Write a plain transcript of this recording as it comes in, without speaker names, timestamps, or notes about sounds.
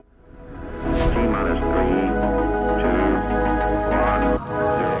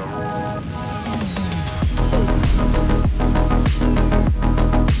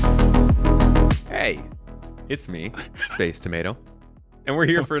It's me, Space Tomato. And we're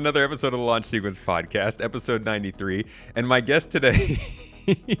here for another episode of the Launch Sequence Podcast, episode 93. And my guest today, has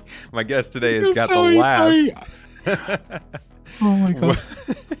got the laughs. Oh my God.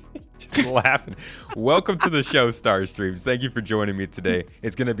 Just laughing. Welcome to the show, Starstreams. Thank you for joining me today.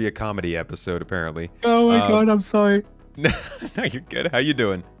 It's going to be a comedy episode, apparently. Oh my God, I'm sorry. No, you're good. How you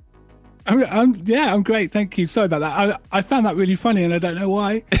doing? I'm great. Thank you. Sorry about that. I found that really funny and I don't know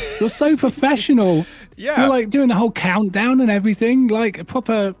why. You're so professional. Yeah. You're like doing the whole countdown and everything, like a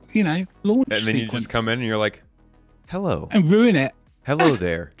proper, launch And then you sequence. just come in and you're like, hello. And ruin it. Hello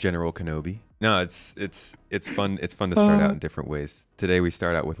there, General Kenobi. No, it's fun. It's fun to start out in different ways. Today we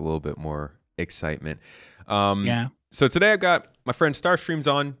start out with a little bit more excitement. Yeah. So today I've got my friend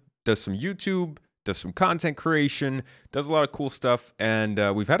Starstreams on, does some YouTube, does some content creation, does a lot of cool stuff,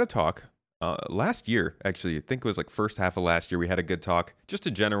 and we've had a talk last year, actually. I think it was like first half of last year. We had a good talk, just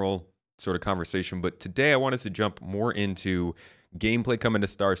a general sort of conversation. But today I wanted to jump more into gameplay coming to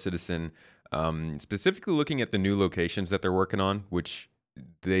Star Citizen, specifically looking at the new locations that they're working on, which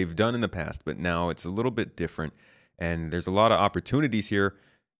they've done in the past, but now it's a little bit different. And there's a lot of opportunities here.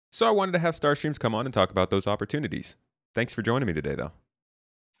 So I wanted to have Starstreams come on and talk about those opportunities. Thanks for joining me today, though.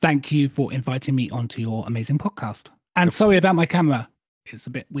 Thank you for inviting me onto your amazing podcast. And sorry about my camera. It's a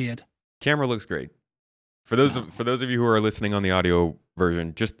bit weird. Camera looks great. For those of you who are listening on the audio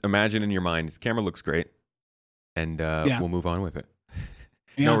version, just imagine in your mind, the camera looks great, and we'll move on with it.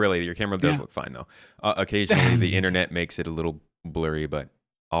 Yeah. No, really, your camera does look fine, though. Occasionally, the internet makes it a little blurry, but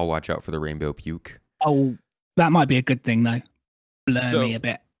I'll watch out for the rainbow puke. Oh, that might be a good thing, though. Blur me a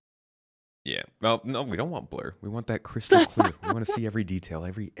bit. Yeah. Well, no, we don't want blur. We want that crystal clear. We want to see every detail,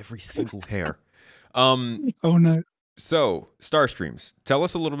 every single hair. Oh, no. So, Starstreams, tell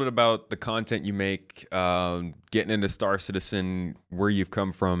us a little bit about the content you make, getting into Star Citizen, where you've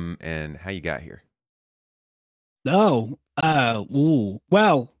come from, and how you got here. Well,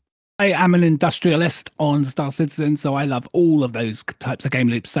 I am an industrialist on Star Citizen, so I love all of those types of game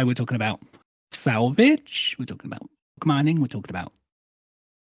loops. So we're talking about salvage, we're talking about mining, we're talking about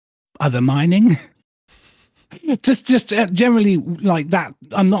other mining. just generally like that.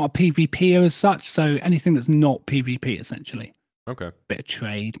 I'm not a PvPer as such, so anything that's not PvP essentially. Okay. Bit of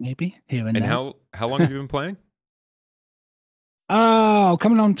trade maybe here and And there. how long have you been playing? Oh,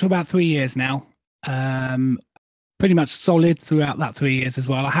 coming on to about 3 years now. Pretty much solid throughout that 3 years as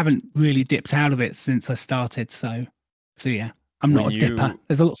well. I haven't really dipped out of it since I started, so yeah. I'm not a dipper.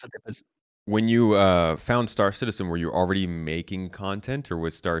 There's lots of dippers. When you found Star Citizen, were you already making content, or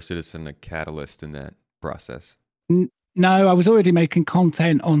was Star Citizen a catalyst in that process? No, I was already making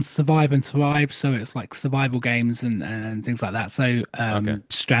content on Survive and Thrive, so it's like survival games and things like that. So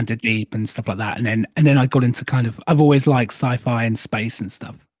Stranded Deep and stuff like that. And then I got into I've always liked sci-fi and space and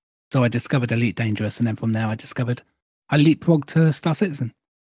stuff. So I discovered Elite Dangerous, and then from there I leapfrogged to Star Citizen.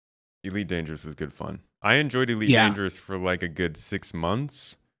 Elite Dangerous was good fun. I enjoyed Elite Dangerous for like a good 6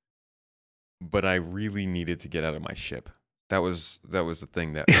 months, but I really needed to get out of my ship. That was the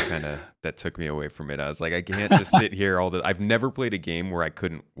thing that that took me away from it. I was like, I can't just sit here I've never played a game where I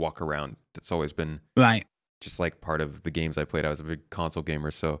couldn't walk around. That's always been just like part of the games I played. I was a big console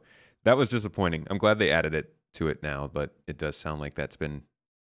gamer, so that was disappointing. I'm glad they added it to it now, but it does sound like that's been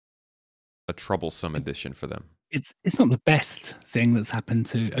a troublesome addition for them. It's not the best thing that's happened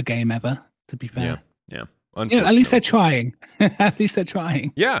to a game ever, to be fair. Yeah. At least they're trying. At least they're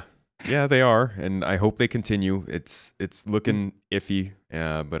trying. Yeah, they are, and I hope they continue. It's looking iffy,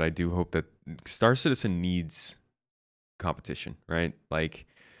 but I do hope that Star Citizen needs competition, right? Like,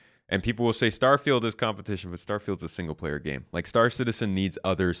 and people will say Starfield is competition, but Starfield's a single-player game. Like, Star Citizen needs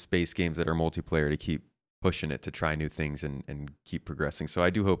other space games that are multiplayer to keep pushing it, to try new things and keep progressing. So I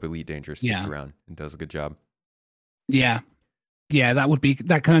do hope Elite Dangerous sticks around and does a good job. Yeah,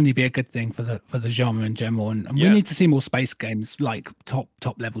 that can only be a good thing for the genre in general, and we need to see more space games, like top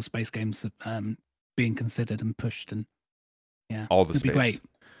level space games, being considered and pushed, and all the space. Be great.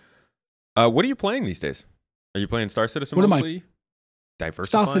 What are you playing these days? Are you playing Star Citizen mostly?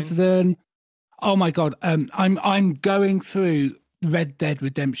 Diversifying? Star Citizen. Oh my God, I'm going through Red Dead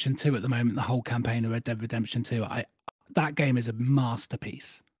Redemption 2 at the moment. The whole campaign of Red Dead Redemption 2. That game is a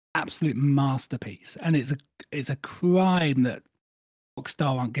masterpiece, absolute masterpiece, and it's a crime that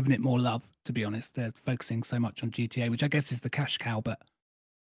Rockstar aren't giving it more love, to be honest. They're focusing so much on GTA, which I guess is the cash cow, but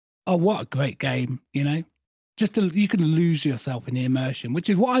what a great game, you can lose yourself in the immersion, which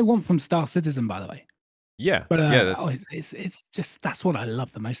is what I want from Star Citizen, by the way. Yeah. But it's just, that's what I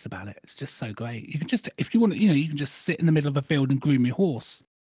love the most about it. It's just so great. You can just, if you want to, you can just sit in the middle of a field and groom your horse.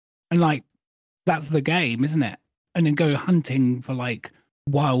 And like, that's the game, isn't it? And then go hunting for like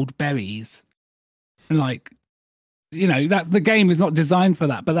wild berries and like that the game is not designed for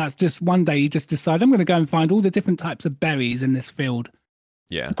that, but that's just one day you just decide I'm going to go and find all the different types of berries in this field.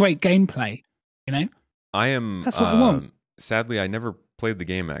 Yeah. Great gameplay, I am. That's what I want. Sadly, I never played the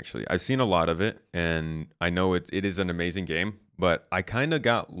game. Actually, I've seen a lot of it, and I know it is an amazing game. But I kind of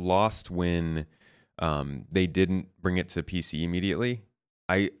got lost when they didn't bring it to PC immediately.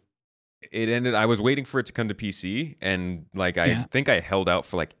 I was waiting for it to come to PC, and like I think I held out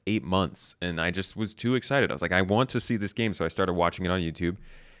for like 8 months, and I just was too excited. I was like, I want to see this game, so I started watching it on YouTube.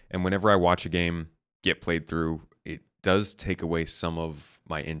 And whenever I watch a game get played through, it does take away some of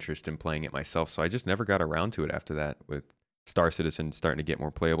my interest in playing it myself. So I just never got around to it after that, with Star Citizen starting to get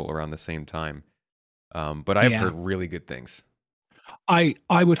more playable around the same time. But I've heard really good things. I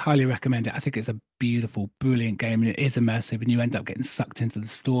would highly recommend it. I think it's a beautiful, brilliant game, and it is immersive, and you end up getting sucked into the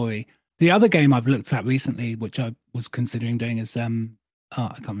story. The other game I've looked at recently, which I was considering doing, is I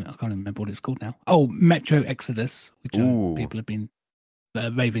can't remember what it's called now. Oh, Metro Exodus, which people have been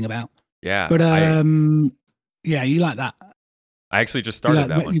raving about. Yeah, but yeah, you like that? I actually just started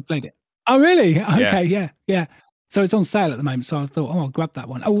that one. You played it? Oh, really? Okay, yeah. So it's on sale at the moment. So I thought, I'll grab that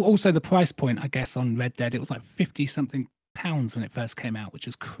one. Oh, also the price point, I guess, on Red Dead, it was like 50-something pounds when it first came out, which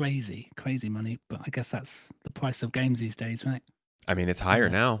is crazy money. But I guess that's the price of games these days, right? I mean, it's higher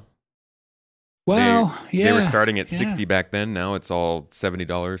now. Well, they were starting at 60 back then. Now it's all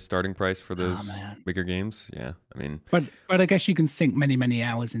 $70 starting price for those bigger games. Yeah, I mean, but I guess you can sink many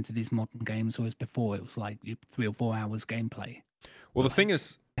hours into these modern games, whereas before it was like 3 or 4 hours gameplay. Well, the thing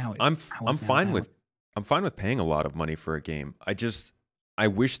is, I'm fine with paying a lot of money for a game. I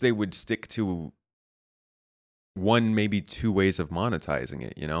wish they would stick to one, maybe 2 ways of monetizing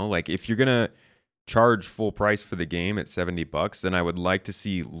it. Like if you're gonna charge full price for the game at $70, then I would like to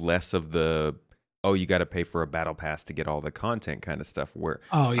see less of the you got to pay for a battle pass to get all the content kind of stuff.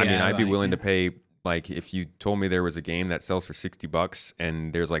 I'd be willing to pay, like, if you told me there was a game that sells for $60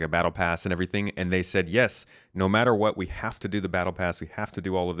 and there's like a battle pass and everything, and they said, yes, no matter what, we have to do the battle pass, we have to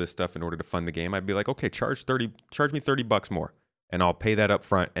do all of this stuff in order to fund the game, I'd be like, okay, charge me $30 more, and I'll pay that up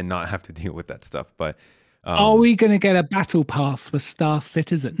front and not have to deal with that stuff. But are we going to get a battle pass for Star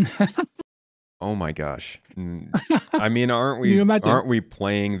Citizen? Oh my gosh. I mean, aren't we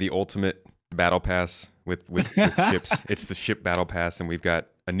playing the ultimate battle pass with ships? It's the ship battle pass, and we've got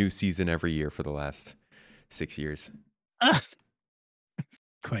a new season every year for the last 6 years. It's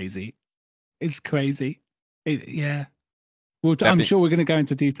crazy. It's crazy. Yeah. Well, I'm sure we're going to go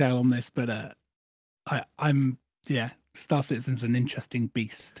into detail on this, but Star Citizen's an interesting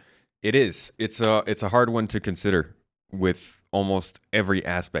beast. It is. It's a hard one to consider with almost every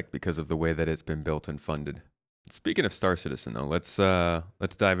aspect because of the way that it's been built and funded. Speaking of Star Citizen, though, let's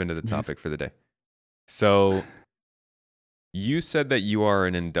dive into the topic for the day. So, you said that you are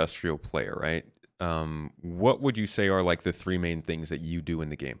an industrial player, right? What would you say are like the 3 main things that you do in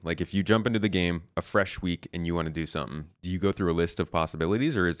the game? Like if you jump into the game a fresh week and you want to do something, do you go through a list of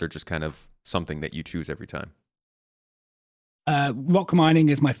possibilities, or is there just kind of something that you choose every time? Rock mining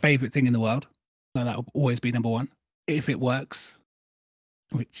is my favorite thing in the world. So that will always be number 1 if it works,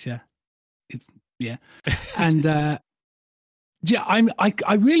 which is and I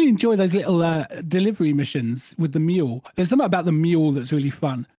really enjoy those little delivery missions with the mule. There's something about the mule that's really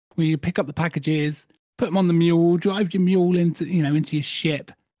fun, where you pick up the packages, put them on the mule, drive your mule into your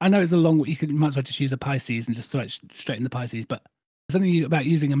ship. I know it's a long, you might as well just use a Pisces and just throw it straight in the Pisces, but something about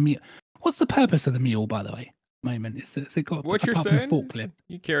using a mule. What's the purpose of the mule, by the way? Moment, is it got what you're saying? Forklift?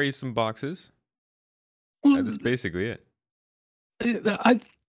 You carry some boxes. Well, that's basically it.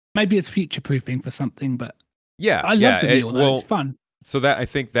 Maybe it's future proofing for something, but yeah, I love the mule. Well, it's fun. So I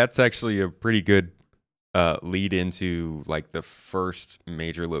think that's actually a pretty good lead into like the first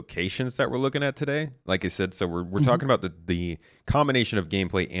major locations that we're looking at today. Like I said, so we're talking about the combination of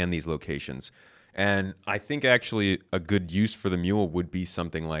gameplay and these locations. And I think actually a good use for the mule would be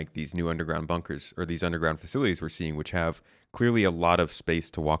something like these new underground bunkers or these underground facilities we're seeing, which have clearly a lot of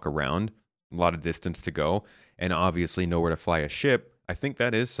space to walk around, a lot of distance to go, and obviously nowhere to fly a ship. I think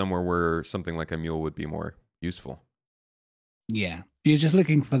that is somewhere where something like a mule would be more useful. Yeah. You're just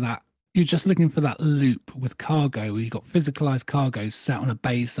looking for that. You're just looking for that loop with cargo where you've got physicalized cargo sat on a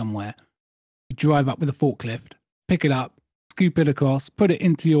bay somewhere. You drive up with a forklift, pick it up, scoop it across, put it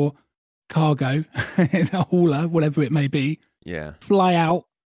into your cargo, it's a hauler, whatever it may be. Yeah. Fly out,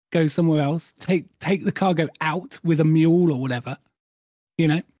 go somewhere else, take the cargo out with a mule or whatever.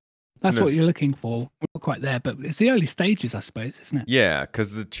 That's what you're looking for. We're not quite there, but it's the early stages, I suppose, isn't it? Yeah,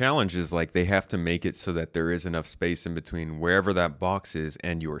 because the challenge is like they have to make it so that there is enough space in between wherever that box is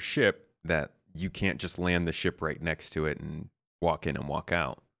and your ship that you can't just land the ship right next to it and walk in and walk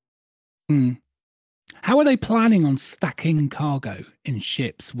out. How are they planning on stacking cargo in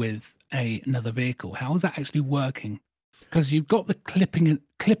ships with another vehicle? How is that actually working? Because you've got the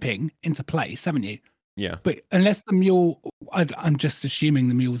clipping into place, haven't you? Yeah. But unless the mule, I'm just assuming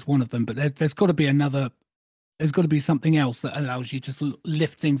the mule is one of them, but there's got to be another. There's got to be something else that allows you to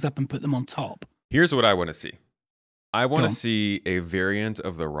lift things up and put them on top. Here's what I want to see. I want Go to on. see a variant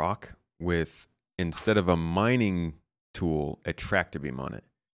of the rock with, instead of a mining tool, a tractor beam on it.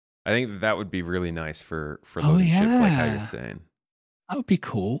 I think that would be really nice for loading ships, like how you're Yeah. saying. That would be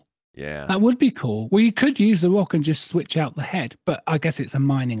cool. Yeah. That would be cool. Well, you could use the rock and just switch out the head, but I guess it's a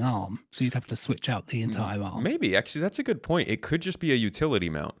mining arm, so you'd have to switch out the entire arm. Maybe, actually, that's a good point. It could just be a utility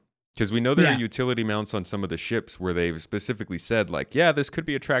mount. Because we know there are utility mounts on some of the ships where they've specifically said, like, yeah, this could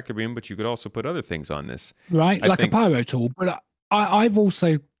be a tractor beam, but you could also put other things on this. Right, like a pyro tool. But I've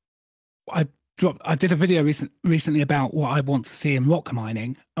also I did a video recently about what I want to see in rock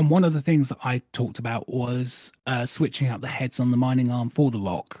mining, and one of the things that I talked about was switching out the heads on the mining arm for the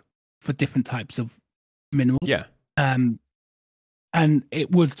rock for different types of minerals. Yeah. And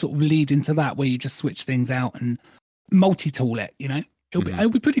it would sort of lead into that where you just switch things out and multi-tool it, you know? It'll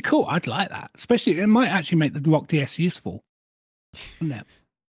be pretty cool. I'd like that. Especially, it might actually make the Rock DS useful. Wouldn't it?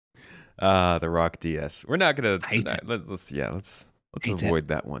 The Rock DS. We're not gonna. Let's avoid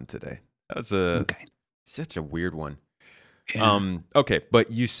that one today. That was such a weird one. Yeah. Okay, but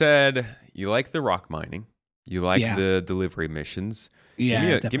you said you like the rock mining. You like the delivery missions.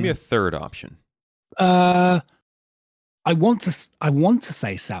 Yeah. Give me a third option. I want to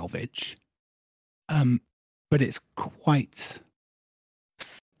say salvage, but it's quite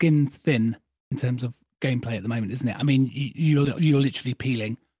skin thin in terms of gameplay at the moment, isn't it? I mean, you're literally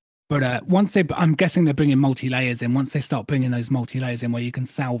peeling. But I'm guessing they're bringing multi-layers in. Once they start bringing those multi-layers in, where you can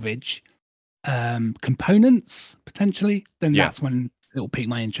salvage components potentially, then that's when it'll pique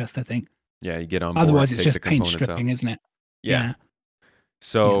my interest, I think. Yeah, you get on board. Otherwise, it's just paint stripping, isn't it? Yeah.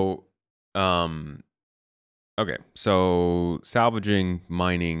 So, okay. So, salvaging,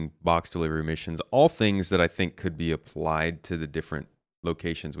 mining, box delivery missions, all things that I think could be applied to the different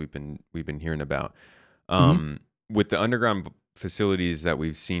locations we've been hearing about. With the underground facilities that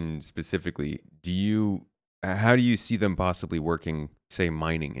we've seen specifically, how do you see them possibly working, say,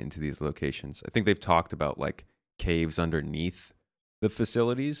 mining into these locations? I think they've talked about like caves underneath the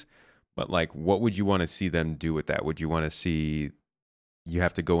facilities, but like, what would you want to see them do with that? Would you want to see you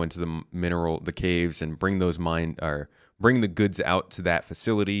have to go into the caves and bring bring the goods out to that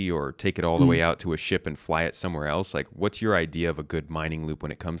facility, or take it all the way out to a ship and fly it somewhere else? Like, what's your idea of a good mining loop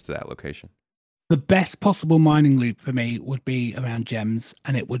when it comes to that location? The best possible mining loop for me would be around gems,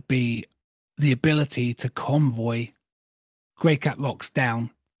 and it would be the ability to convoy grey cat rocks down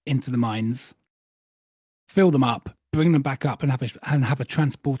into the mines, fill them up, bring them back up, and have a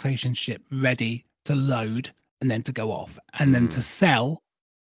transportation ship ready to load and then to go off, and then to sell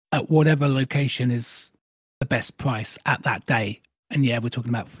at whatever location is the best price at that day. And we're talking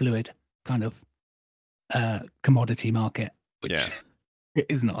about fluid kind of commodity market, which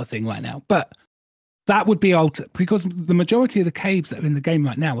is not a thing right now. But that would be because the majority of the caves that are in the game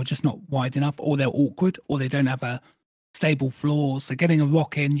right now are just not wide enough, or they're awkward, or they don't have a stable floor. So getting a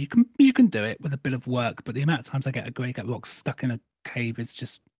rock in, you can do it with a bit of work, but the amount of times I get a grey cat rock stuck in a cave is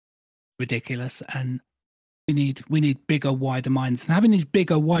just ridiculous. And we need bigger, wider mines, and having these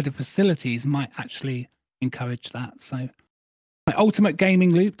bigger, wider facilities might actually encourage that. So my ultimate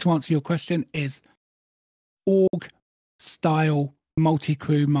gaming loop, to answer your question, is org style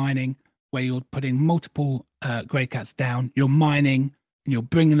multi-crew mining, where you're putting multiple grey cats down, you're mining, and you're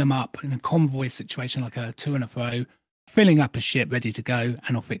bringing them up in a convoy situation, like a to and fro, filling up a ship ready to go,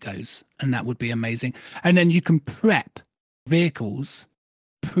 and off it goes. And that would be amazing. And then you can prep vehicles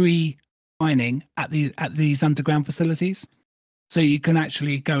pre-mining at these underground facilities. So you can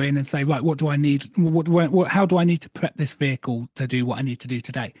actually go in and say, right, what do I need? How do I need to prep this vehicle to do what I need to do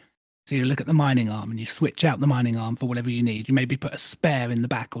today? So you look at the mining arm and you switch out the mining arm for whatever you need. You maybe put a spare in the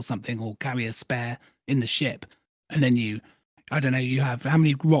back or something, or carry a spare in the ship. And then you have, how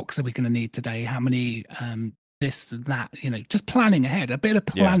many rocks are we going to need today? How many this and that, just planning ahead, a bit of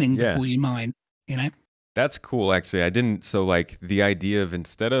planning before you mine, That's cool, actually. So like the idea of,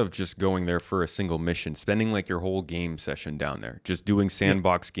 instead of just going there for a single mission, spending like your whole game session down there, just doing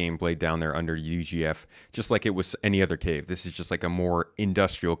sandbox gameplay down there under UGF, just like it was any other cave. This is just like a more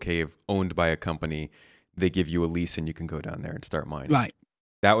industrial cave owned by a company. They give you a lease and you can go down there and start mining. Right.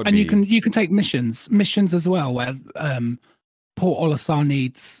 That would and you can take missions as well, where Port Olisar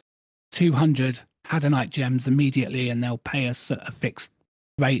needs 200 Hadanite gems immediately, and they'll pay us a fixed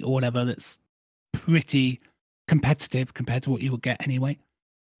rate or whatever that's pretty competitive compared to what you would get anyway.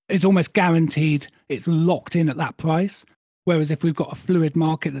 it's almost guaranteed, it's locked in at that price. Whereas if we've got a fluid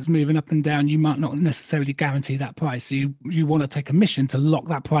market that's moving up and down, you might not necessarily guarantee that price. So you want to take a mission to lock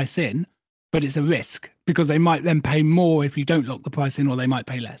that price in, but it's a risk because they might then pay more if you don't lock the price in, or they might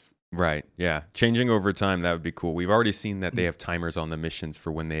pay less. Right. Yeah. Changing over time, that would be cool. We've already seen that they have timers on the missions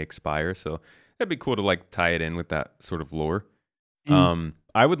for when they expire. So that'd be cool to like tie it in with that sort of lore.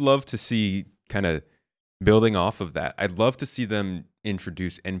 I would love to see kind of building off of that. I'd love to see them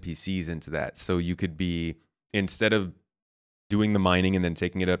introduce NPCs into that. So you could be, instead of doing the mining and then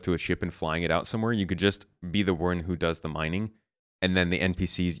taking it up to a ship and flying it out somewhere, you could just be the one who does the mining. And then the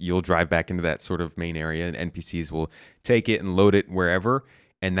NPCs, you'll drive back into that sort of main area, and NPCs will take it and load it wherever.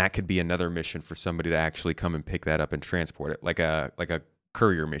 And that could be another mission for somebody to actually come and pick that up and transport it, like a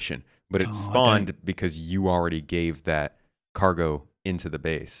courier mission. But it spawned because you already gave that cargo into the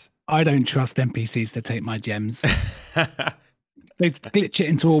base. I don't trust NPCs to take my gems. They'd glitch it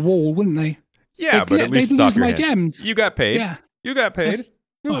into a wall, wouldn't they? Yeah, but at least they'd lose my gems. You got paid. Yeah. You got paid.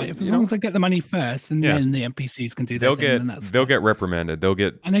 Right, as long as I get the money first, and then the NPCs can do that. They'll get reprimanded. They'll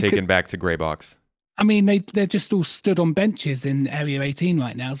get taken back to Grey Box. I mean, they're just all stood on benches in Area 18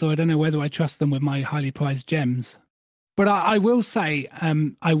 right now, so I don't know whether I trust them with my highly prized gems. But I will say,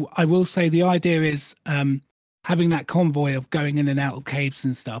 I will say the idea is having that convoy of going in and out of caves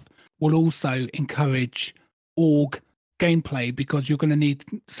and stuff will also encourage org gameplay, because you're going to need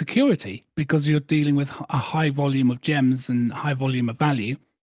security because you're dealing with a high volume of gems and high volume of value.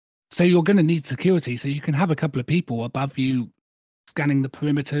 So you're going to need security. So you can have a couple of people above you scanning the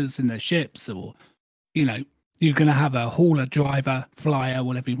perimeters in their ships, or, you know, you're going to have a hauler, driver, flyer,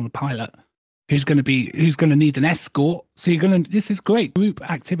 whatever you want to pilot, who's going to need an escort. So this is great group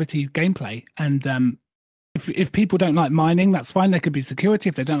activity gameplay. And if people don't like mining, that's fine. They could be security.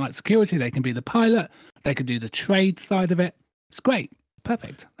 If they don't like security, they can be the pilot. They could do the trade side of it. It's great.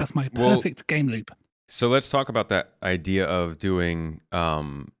 Perfect. That's my perfect game loop. So let's talk about that idea of doing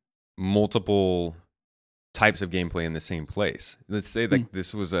multiple types of gameplay in the same place. Let's say like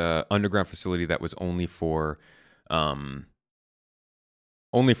this was a underground facility that was only for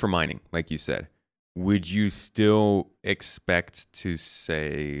mining, like you said. Would you still expect to,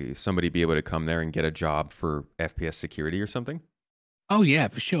 say, somebody be able to come there and get a job for FPS security or something? Oh yeah,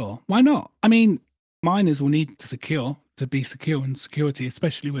 for sure. Why not? I mean, miners will need to be secure in security,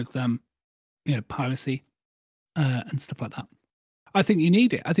 especially with piracy and stuff like that. I think you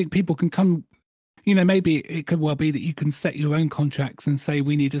need it. I think people can come. Maybe it could well be that you can set your own contracts and say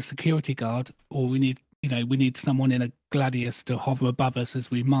we need a security guard, or we need someone in a Gladius to hover above us as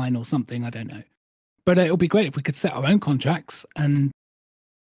we mine or something. I don't know. But it'll be great if we could set our own contracts and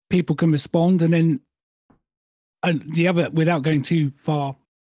people can respond. And then without going too far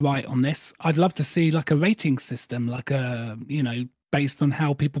right on this, I'd love to see like a rating system, like based on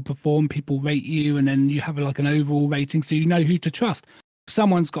how people perform, people rate you, and then you have like an overall rating so you know who to trust. If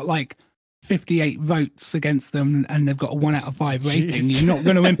someone's got like 58 votes against them and they've got a 1 out of 5 rating, you're not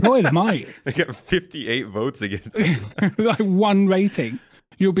going to employ them, are you? They got 58 votes against them. Like 1 rating.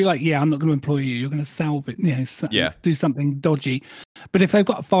 You'll be like, yeah, I'm not going to employ you. You're going to salve it, do something dodgy. But if they've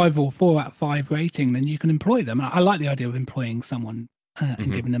got a 5 or 4 out of 5 rating, then you can employ them. I like the idea of employing someone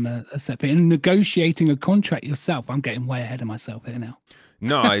and giving them a set fee and negotiating a contract yourself. I'm getting way ahead of myself here now.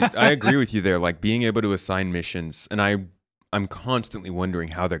 No, I agree with you there. Like being able to assign missions, and I'm constantly wondering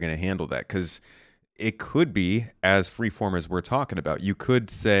how they're going to handle that, because it could be as freeform as we're talking about. You could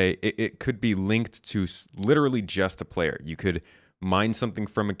say it could be linked to literally just a player. You could mine something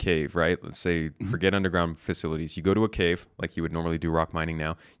from a cave, right? Let's say, forget underground facilities. You go to a cave like you would normally do rock mining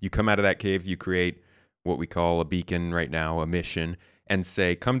now. You come out of that cave, you create what we call a beacon right now, a mission, and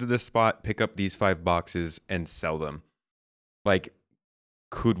say, come to this spot, pick up these 5 boxes and sell them. Like,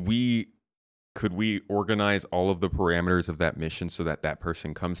 could we organize all of the parameters of that mission so that that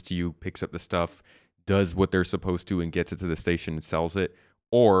person comes to you, picks up the stuff, does what they're supposed to, and gets it to the station and sells it?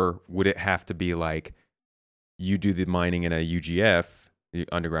 Or would it have to be like, you do the mining in a UGF, the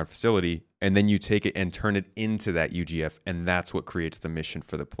underground facility, and then you take it and turn it into that UGF, and that's what creates the mission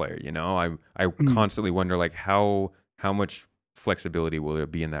for the player? I constantly wonder, like, how much flexibility will there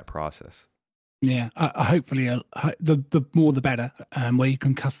be in that process? Yeah, hopefully the more the better. Where you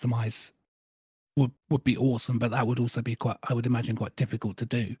can customize would be awesome, but that would also be I would imagine, quite difficult to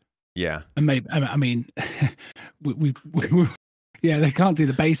do. Yeah, and maybe I mean, we yeah, they can't do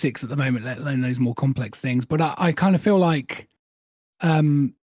the basics at the moment, let alone those more complex things. But I kind of feel like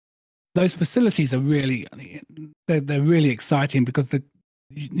those facilities are really, they're really exciting, because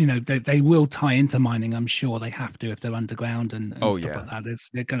they will tie into mining. I'm sure they have to if they're underground and stuff like that.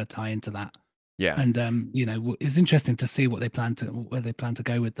 They're going to tie into that. Yeah. And it's interesting to see where they plan to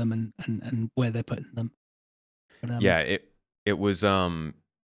go with them, and where they're putting them. But, Yeah, it was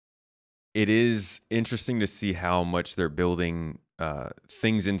it is interesting to see how much they're building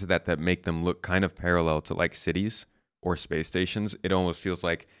things into that make them look kind of parallel to like cities or space stations. It almost feels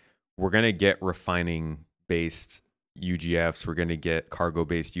like we're gonna get refining based UGFs, we're gonna get cargo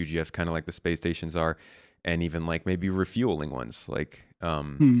based UGFs, kind of like the space stations are, and even like maybe refueling ones. Like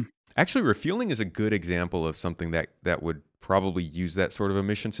actually, refueling is a good example of something that would probably use that sort of a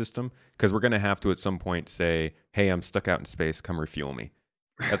mission system, because we're gonna have to at some point say, "Hey, I'm stuck out in space. Come refuel me."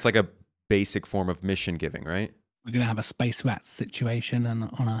 That's like a basic form of mission giving, right? we're gonna have a space rat situation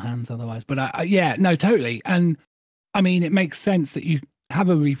on our hands otherwise. But yeah, no, totally. And I mean, it makes sense that you have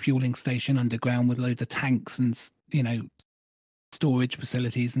a refueling station underground with loads of tanks and storage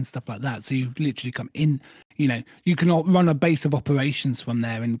facilities and stuff like that. So you literally come in, you can run a base of operations from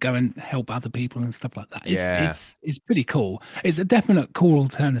there and go and help other people and stuff like that. It's pretty cool. It's a definite cool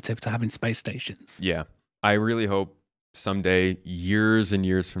alternative to having space stations. Yeah. I really hope someday, years and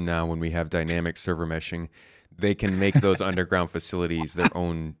years from now, when we have dynamic server meshing, they can make those underground facilities their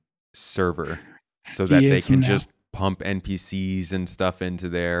own server, so that they can just pump NPCs and stuff into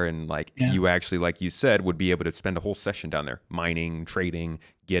there, and like you actually, like you said, would be able to spend a whole session down there mining, trading,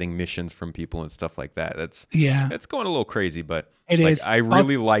 getting missions from people and stuff like that. That's going a little crazy, but I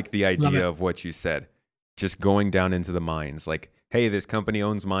really like the idea of what you said. Just going down into the mines, like, hey, this company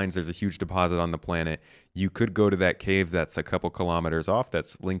owns mines, there's a huge deposit on the planet. You could go to that cave that's a couple kilometers off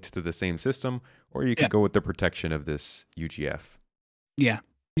that's linked to the same system, or you could go with the protection of this UGF. Yeah.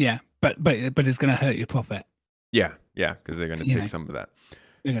 But it's going to hurt your profit. Yeah, because they're going to take some of that.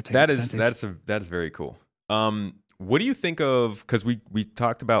 That's very cool. What do you think of? Because we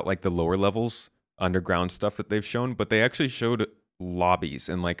talked about like the lower levels underground stuff that they've shown, but they actually showed lobbies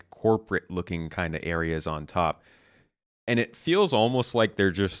and like corporate looking kind of areas on top, and it feels almost like they're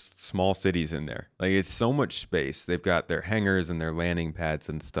just small cities in there. Like, it's so much space. They've got their hangars and their landing pads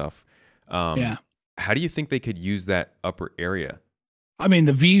and stuff. How do you think they could use that upper area? I mean,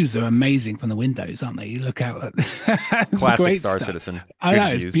 the views are amazing from the windows, aren't they? You look out at classic Star Citizen. I know,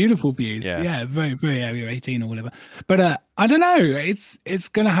 it's beautiful views. Yeah, very, very Area 18 or whatever. But I don't know. It's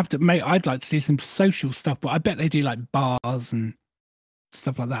going to have to make. I'd like to see some social stuff, but I bet they do like bars and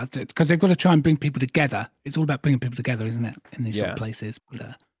stuff like that, because they've got to try and bring people together. It's all about bringing people together, isn't it? In these sort of places.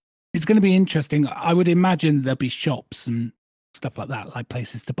 But it's going to be interesting. I would imagine there'll be shops and stuff like that, like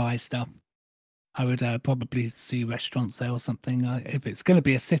places to buy stuff. I would probably see restaurants there or something. If it's going to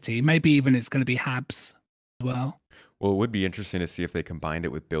be a city, maybe even it's going to be Habs as well. Well, it would be interesting to see if they combined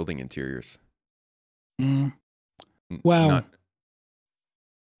it with building interiors. Well,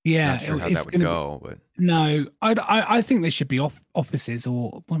 not sure how that would go, but no, I think they should be offices,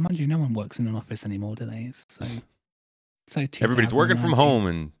 or well, mind you, no one works in an office anymore, do they? So everybody's working from home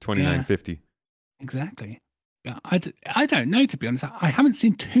in 2950. Exactly. Yeah, I don't know, to be honest. I haven't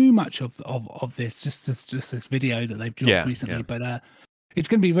seen too much of this, just this video that they've dropped recently. But it's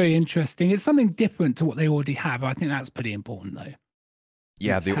going to be very interesting. It's something different to what they already have. I think that's pretty important, though.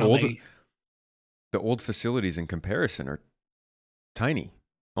 Yeah, the old facilities in comparison are tiny,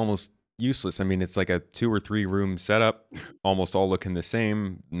 almost useless. I mean, it's like a 2 or 3 room setup, almost all looking the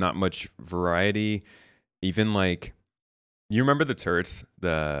same. Not much variety. Even like, you remember the turrets,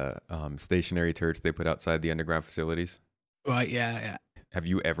 the stationary turrets they put outside the underground facilities? Right, yeah. Have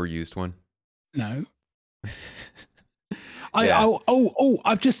you ever used one? No.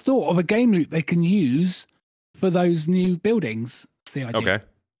 I've just thought of a game loop they can use for those new buildings. That's the idea. Okay.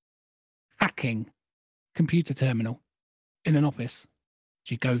 Hacking computer terminal in an office.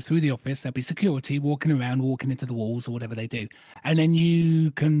 You go through the office, there'll be security walking around, walking into the walls or whatever they do. And then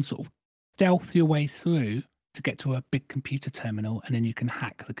you can sort of stealth your way through to get to a big computer terminal, and then you can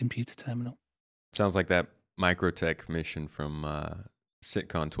hack the computer terminal. Sounds like that Microtech mission from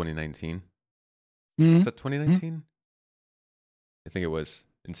SitCon 2019. Was that 2019? I think it was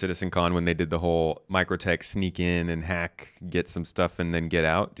in CitizenCon when they did the whole Microtech sneak in and hack, get some stuff, and then get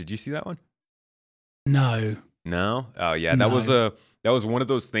out. Did you see that one? No. Oh yeah, No. that was one of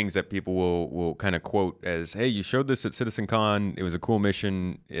those things that people will kind of quote as, "Hey, you showed this at CitizenCon. It was a cool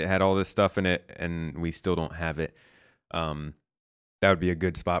mission. It had all this stuff in it, and we still don't have it." That would be a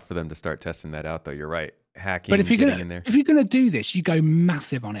good spot for them to start testing that out, though. You're right. Hacking, but if you're getting in there. If you're gonna do this, you go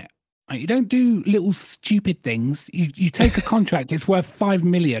massive on it. Right? You don't do little stupid things. You take a contract. It's worth 5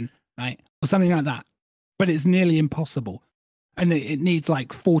 million, right, or something like that. But it's nearly impossible. And it needs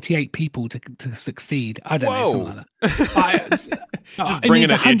like 48 people to succeed. I don't know, something like that. Just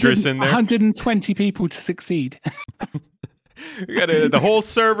bringing an Idris in there. 120 people to succeed. The whole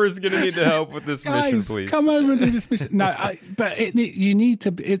server's gonna need to help with this mission, Guys, please. come over and do this mission. No, but you need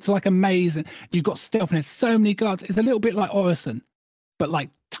to. It's like amazing. You've got stealth and there's so many guards. It's a little bit like Orison, but like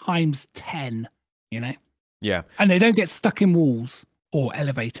times 10. You know. Yeah, and they don't get stuck in walls or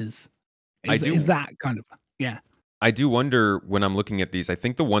elevators. Is that kind of I do wonder when I'm looking at these. I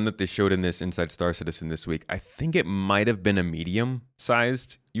think the one that they showed in this Inside Star Citizen this week, I think it might have been a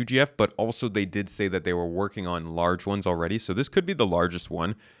medium-sized UGF, but also they did say that they were working on large ones already. So this could be the largest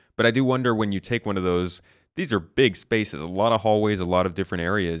one. But I do wonder when you take one of those, these are big spaces, a lot of hallways, a lot of different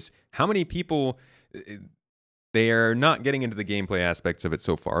areas. How many people? They are not getting into the gameplay aspects of it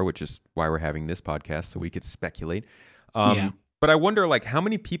so far, which is why we're having this podcast, so we could speculate. But I wonder, like, how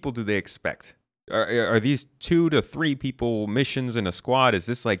many people do they expect? Are these 2 to 3 people missions in a squad? Is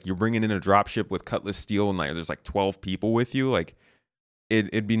this like you're bringing in a dropship with Cutlass Steel and like there's like 12 people with you? Like,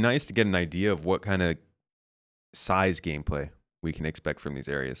 it'd be nice to get an idea of what kind of size gameplay we can expect from these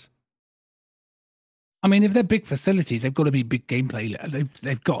areas. I mean, if they're big facilities, they've got to be big gameplay.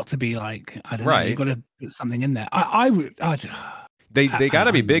 They've got to be like, I don't know, you've got to put something in there. They got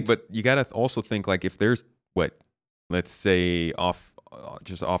to be big, but you got to also think like if there's let's say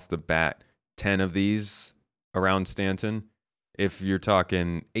just off the bat, 10 of these around Stanton. If you're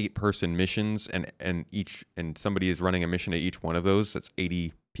talking 8-person missions and somebody is running a mission at each one of those, that's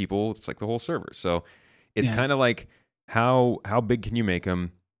 80 people. It's like the whole server. So it's kind of like how big can you make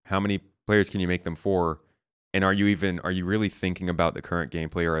them? How many players can you make them for? And are you really thinking about the current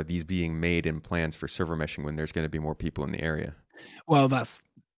gameplay, or are these being made in plans for server meshing when there's going to be more people in the area? Well,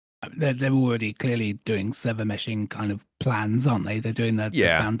 they're already clearly doing server meshing kind of plans, aren't they? They're doing the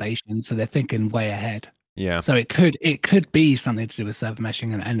foundation, so they're thinking way ahead. Yeah. So it could be something to do with server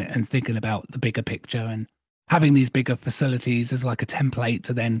meshing and thinking about the bigger picture and having these bigger facilities as like a template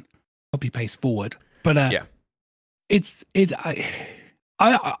to then copy paste forward. But I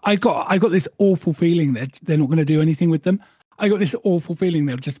got this awful feeling that they're not going to do anything with them. I got this awful feeling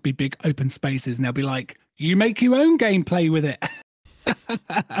they'll just be big open spaces and they'll be like, you make your own gameplay with it.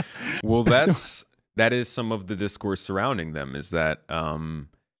 Well, that is some of the discourse surrounding them, is that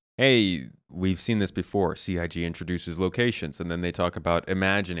hey, we've seen this before. CIG introduces locations and then they talk about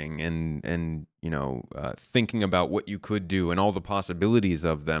imagining and thinking about what you could do and all the possibilities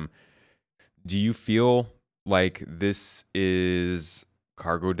of them. Do you feel like this is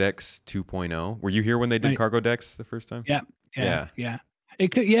Cargo Decks 2.0? Were you here when they did Cargo Decks the first time? Yeah.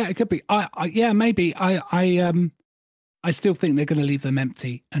 It could be. Maybe. I still think they're going to leave them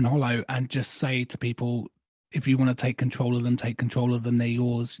empty and hollow and just say to people, if you want to take control of them, take control of them. They're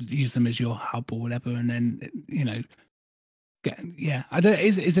yours. Use them as your hub or whatever. And then, I don't.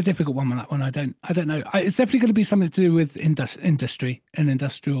 It's a difficult one on that one. I don't know. It's definitely going to be something to do with industry and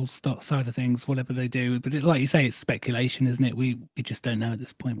industrial side of things, whatever they do. But like you say, it's speculation, isn't it? We just don't know at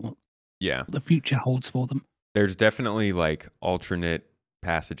this point what the future holds for them. There's definitely like alternate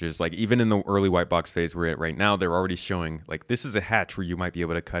passages, like even in the early white box phase we're at right now, they're already showing like this is a hatch where you might be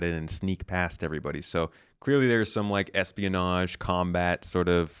able to cut in and sneak past everybody. So clearly there's some like espionage, combat sort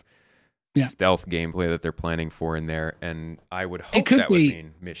of stealth gameplay that they're planning for in there, and I would hope that would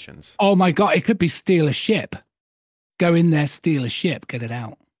mean missions. Oh my god, it could be steal a ship, go in there, steal a ship, get it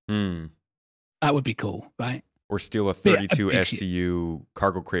out. That would be cool, right? Or steal a 32 SCU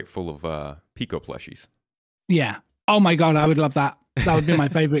cargo crate full of Pico plushies. Yeah. Oh my god, I would love that. That would be my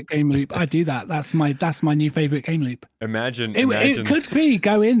favorite game loop. I do that. That's my new favorite game loop. Imagine it could be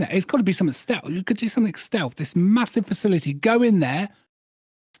go in there. It's got to be something stealth. You could do something stealth. This massive facility. Go in there,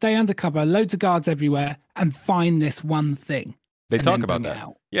 stay undercover, loads of guards everywhere, and find this one thing. They talk about that.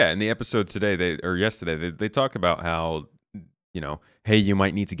 Yeah, in the episode yesterday, they talk about how hey, you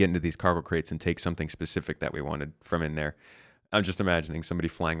might need to get into these cargo crates and take something specific that we wanted from in there. I'm just imagining somebody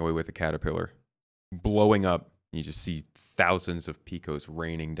flying away with a caterpillar, blowing up. You just see thousands of Picos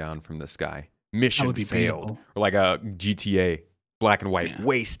raining down from the sky. Mission failed. Beautiful. Or like a GTA, black and white,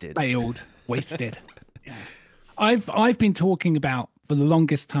 wasted. Failed, wasted. Yeah. I've been talking about for the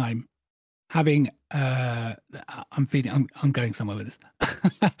longest time having I'm going somewhere with this.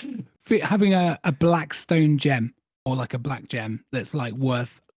 Having a black stone gem or like a black gem that's like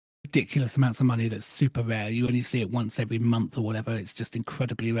worth ridiculous amounts of money, that's super rare. You only see it once every month or whatever. It's just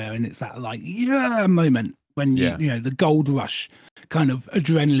incredibly rare, and it's that like moment when you the gold rush kind of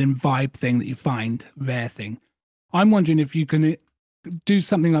adrenaline vibe thing that you find, rare thing. I'm wondering if you can do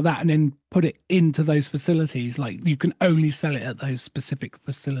something like that and then put it into those facilities. Like you can only sell it at those specific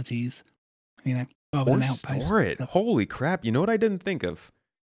facilities, rather than outposts. Store it. Holy crap! You know what I didn't think of?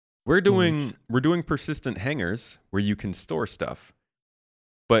 We're doing persistent hangars where you can store stuff,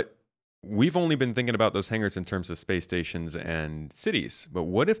 but we've only been thinking about those hangars in terms of space stations and cities. But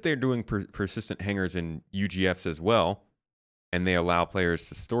what if they're doing persistent hangars in UGFs as well, and they allow players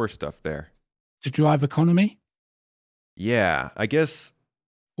to store stuff there? To drive economy? Yeah, I guess.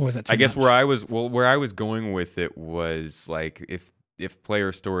 Or is that too I guess much? where I was going with it was like if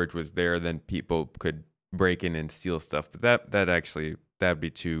player storage was there, then people could break in and steal stuff. But that'd be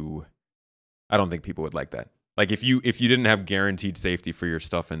too. I don't think people would like that. Like if you didn't have guaranteed safety for your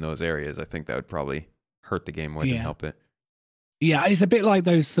stuff in those areas, I think that would probably hurt the game more than Yeah. help it. Yeah, it's a bit like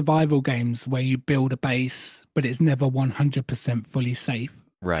those survival games where you build a base, but it's never 100% fully safe.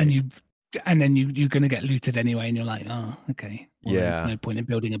 Right. And then you're going to get looted anyway, and you're like, oh, okay. Well, Yeah. there's no point in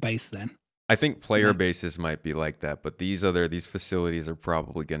building a base then. I think player Yeah. bases might be like that, but these facilities are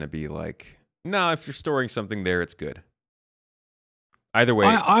probably going to be like, no, if you're storing something there, it's good. Either way,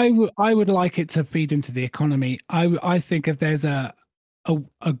 I would like it to feed into the economy. I think if there's a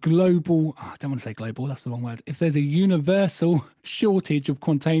global, I don't want to say global, that's the wrong word. If there's a universal shortage of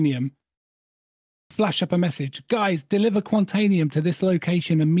Quantanium, flash up a message, guys, deliver Quantanium to this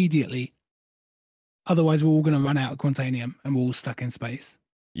location immediately. Otherwise, we're all going to run out of Quantanium and we're all stuck in space.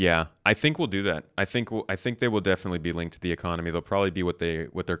 yeah, I think we'll do that. I think they will definitely be linked to the economy. They'll probably be what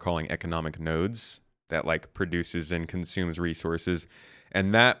they're calling economic nodes that like produces and consumes resources,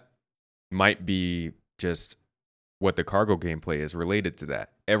 and that might be just what the cargo gameplay is related to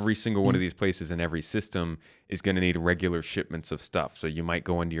that. Every single one of these places in every system is going to need regular shipments of stuff. So you might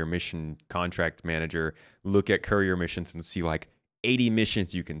go into your mission contract manager, look at courier missions and see like 80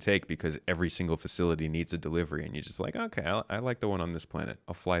 missions you can take because every single facility needs a delivery. And you're just like, okay, I like the one on this planet.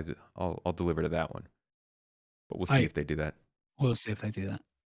 I'll deliver to that one. But we'll see if they do that. We'll see if they do that.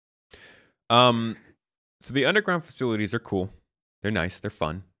 So the underground facilities are cool. They're nice. They're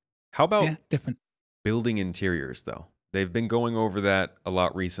fun. How about different building interiors, though? They've been going over that a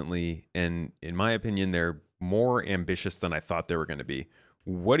lot recently, and in my opinion, they're more ambitious than I thought they were going to be.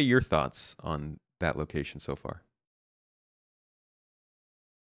 What are your thoughts on that location so far?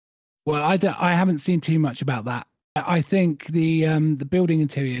 Well, I haven't seen too much about that. I think the building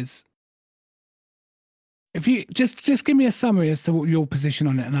interiors. If you just give me a summary as to what your position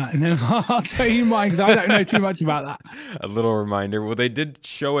on it, and then I'll tell you mine because I don't know too much about that. A little reminder. Well, they did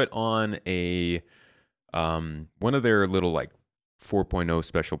show it on a one of their little like 4.0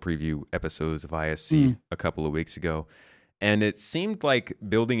 special preview episodes of ISC a couple of weeks ago, and it seemed like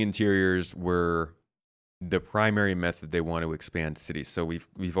building interiors were the primary method they want to expand cities. So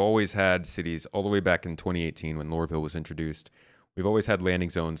we've always had cities all the way back in 2018 when Lorville was introduced. We've always had landing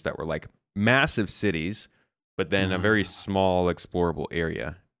zones that were like massive cities, but then a very small explorable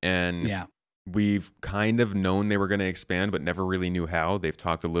area. And we've kind of known they were going to expand, but never really knew how. They've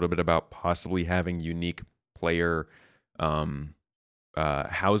talked a little bit about possibly having unique player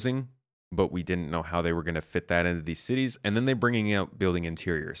housing, but we didn't know how they were going to fit that into these cities. And then they're bringing out building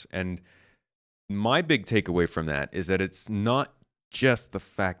interiors. And my big takeaway from that is that it's not just the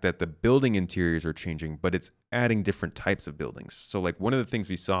fact that the building interiors are changing, but it's adding different types of buildings. So like one of the things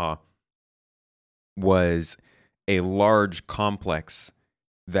we saw was a large complex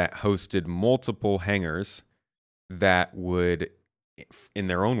that hosted multiple hangars that would, in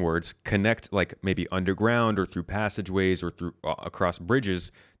their own words, connect like maybe underground or through passageways or through across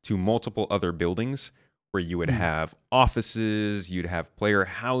bridges to multiple other buildings where you would have offices, you'd have player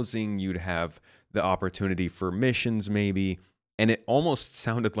housing, you'd have the opportunity for missions maybe. And it almost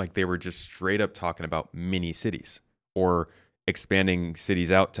sounded like they were just straight up talking about mini cities or expanding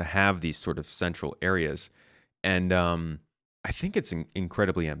cities out to have these sort of central areas. And I think it's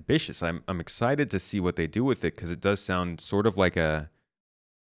incredibly ambitious. I'm excited to see what they do with it because it does sound sort of like a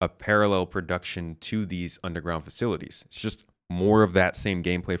parallel production to these underground facilities. It's just more of that same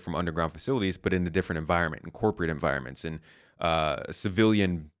gameplay from underground facilities, but in a different environment, in corporate environments, in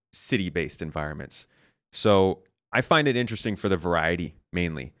civilian city-based environments. So I find it interesting for the variety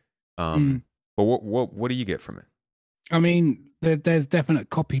mainly. But what do you get from it? I mean, there's definite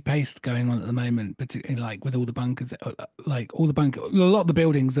copy paste going on at the moment, particularly like with all the bunkers. Like all the a lot of the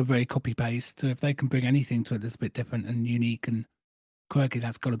buildings are very copy paste. So if they can bring anything to it that's a bit different and unique and quirky,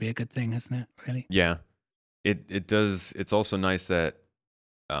 that's got to be a good thing, hasn't it? Really? Yeah, it does. It's also nice that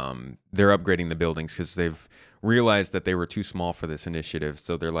they're upgrading the buildings because they've realized that they were too small for this initiative.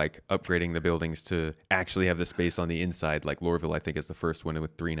 So they're like upgrading the buildings to actually have the space on the inside. Like Lorville, I think, is the first one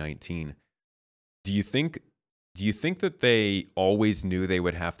with 319. Do you think that they always knew they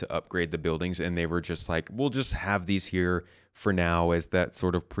would have to upgrade the buildings and they were just like, we'll just have these here for now as that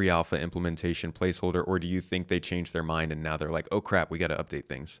sort of pre-alpha implementation placeholder? Or do you think they changed their mind and now they're like, oh crap, we got to update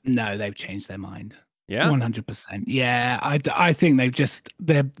things? No, they've changed their mind. Yeah, 100%. Yeah, I think they've just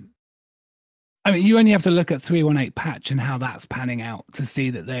I mean, you only have to look at 318 patch and how that's panning out to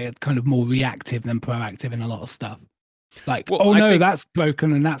see that they're kind of more reactive than proactive in a lot of stuff. Like, Well, oh I no, think that's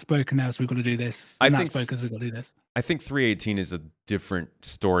broken and that's broken now, so we've got to do this. I And that's think broken, so we've got to do this. I think 318 is a different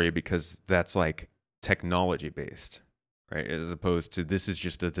story because that's like technology based, right? As opposed to this is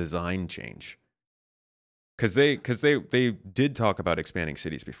just a design change. Because they did talk about expanding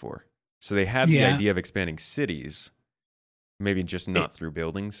cities before, so they had the Yeah. idea of expanding cities, maybe just not through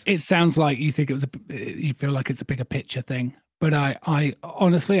buildings. It sounds like you think you feel like it's a bigger picture thing. But I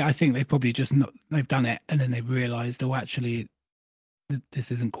honestly, I think they've probably just not, they've done it and then they've realized, oh, actually,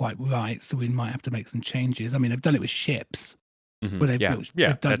 this isn't quite right. So we might have to make some changes. I mean, they've done it with ships where they've Yeah, built, yeah,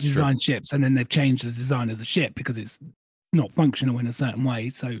 they've done that's true. designed ships and then they've changed the design of the ship because it's not functional in a certain way.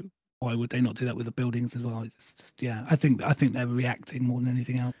 So why would they not do that with the buildings as well? It's just, yeah, I think they're reacting more than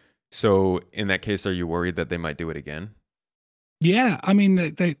anything else. So in that case, are you worried that they might do it again? Yeah, I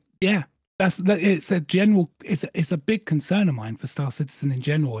mean, yeah, it's a big concern of mine for Star Citizen in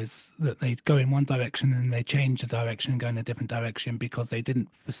general is that they go in one direction and they change the direction and go in a different direction because they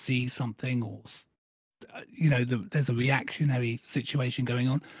didn't foresee something or, there's a reactionary situation going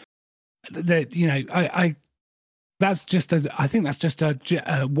on. That, I think that's just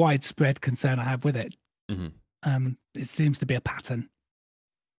a widespread concern I have with it. It seems to be a pattern.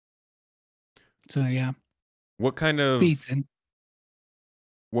 So yeah, What kind of feeds in.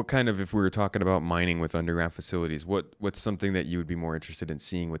 if we were talking about mining with underground facilities, what's something that you would be more interested in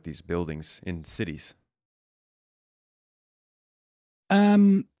seeing with these buildings in cities?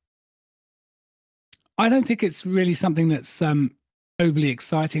 I don't think it's really something that's overly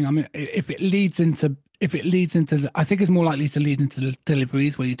exciting. I mean, if it leads into, I think it's more likely to lead into the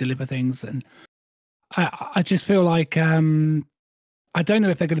deliveries where you deliver things, and I just feel like I don't know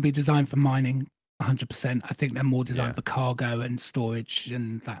if they're going to be designed for mining 100%. I think they're more designed for cargo and storage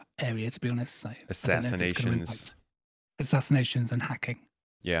and that area, to be honest. So assassinations and hacking.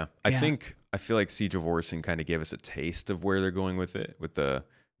 Yeah, I feel like Siege of Orison kind of gave us a taste of where they're going with it, with the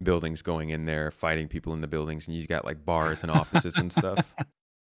buildings going in there, fighting people in the buildings, and you got like bars and offices and stuff.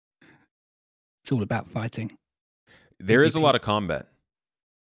 It's all about fighting. There is a lot of combat.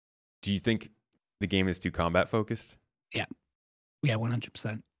 Do you think the game is too combat focused? Yeah,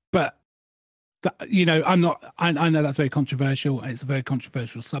 100%. But I know that's very controversial. It's a very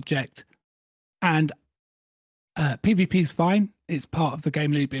controversial subject, and PvP is fine. It's part of the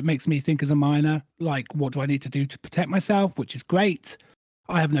game loop. It makes me think as a miner, like, what do I need to do to protect myself, which is great.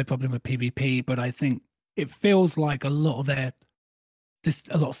 I have no problem with PvP, but I think it feels like a lot of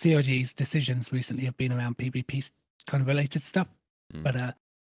CRG's decisions recently have been around PvP kind of related stuff. But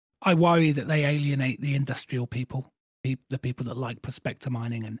I worry that they alienate the industrial people, the people that like prospector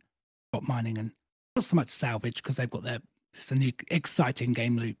mining and spot mining, and not so much salvage because they've got it's a new exciting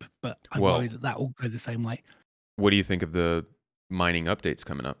game loop. But I worry that will go the same way. What do you think of the mining updates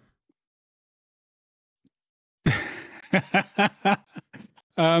coming up?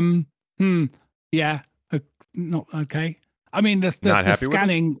 Yeah, not okay. I mean, the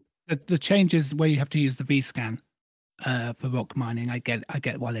scanning, the changes where you have to use the V-scan for rock mining. I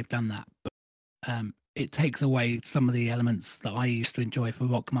get why they've done that, but it takes away some of the elements that I used to enjoy for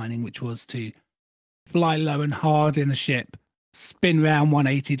rock mining, which was to fly low and hard in a ship, spin around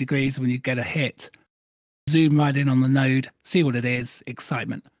 180 degrees when you get a hit, zoom right in on the node, see what it is,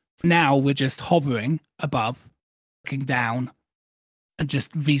 excitement. Now we're just hovering above, looking down, and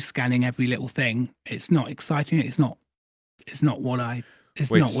just V-scanning every little thing. It's not exciting. It's not what it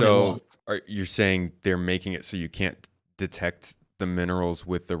was. You're saying they're making it so you can't detect the minerals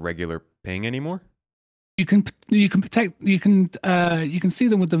with the regular ping anymore? You can see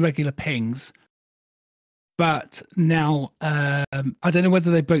them with the regular pings, but now I don't know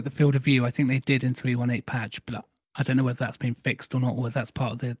whether they broke the field of view. I think they did in 318 patch, but I don't know whether that's been fixed or not, or whether that's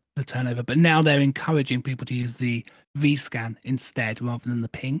part of the turnover. But now they're encouraging people to use the V-scan instead rather than the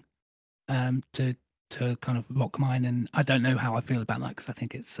ping to kind of rock mine. And I don't know how I feel about that because I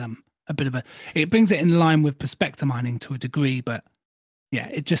think it's a bit of it brings it in line with prospector mining to a degree, but yeah,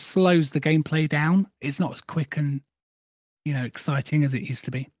 it just slows the gameplay down. It's not as quick and exciting as it used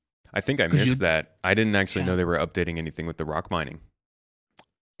to be. I think I missed that. I didn't actually know they were updating anything with the rock mining.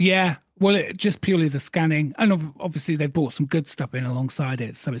 Yeah, well, just purely the scanning, and obviously they brought some good stuff in alongside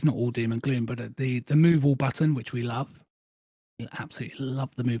it, so it's not all doom and gloom. But the move all button, which we love, absolutely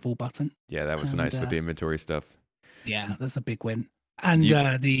love the move all button. Yeah, that was nice with the inventory stuff. Yeah, that's a big win. And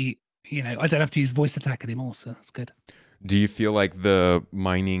I don't have to use voice attack anymore, so that's good. Do you feel like the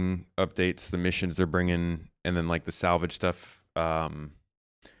mining updates, the missions they're bringing, and then like the salvage stuff, and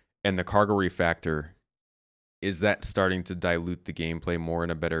the cargo refactor, is that starting to dilute the gameplay more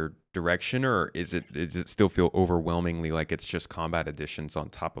in a better direction, or is it still feel overwhelmingly like it's just combat additions on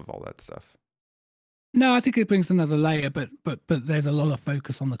top of all that stuff? No, I think it brings another layer, but there's a lot of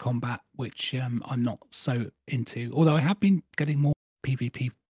focus on the combat, which I'm not so into. Although I have been getting more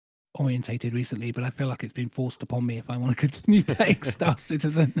PvP orientated recently, but I feel like it's been forced upon me if I want to continue playing Star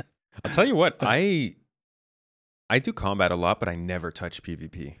Citizen. I'll tell you what, I do combat a lot, but I never touch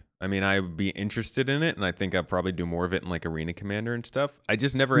PvP. I mean, I would be interested in it, and I think I'll probably do more of it in like Arena Commander and stuff. I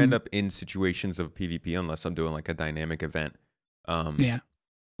just never end up in situations of PvP unless I'm doing like a dynamic event. Yeah.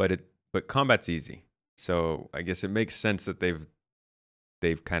 But combat's easy. So I guess it makes sense that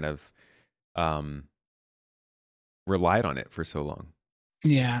they've kind of relied on it for so long.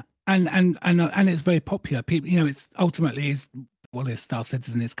 Yeah. And it's very popular. People, it's ultimately is Star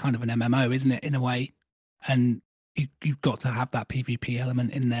Citizen is kind of an MMO, isn't it, in a way? And you've got to have that PvP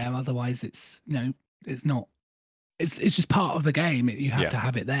element in there, otherwise it's it's not. It's just part of the game. You have to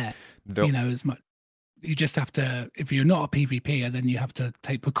have it there. As much. You just have to. If you're not a PvPer, then you have to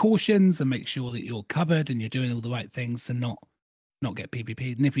take precautions and make sure that you're covered and you're doing all the right things to not get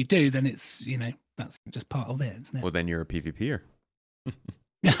PvP'd. And if you do, then it's that's just part of it, isn't it? Well, then you're a PvPer.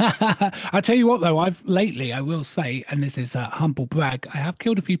 I tell you what, though, I will say, and this is a humble brag, I have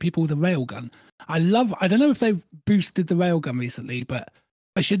killed a few people with a railgun. I don't know if they've boosted the railgun recently, but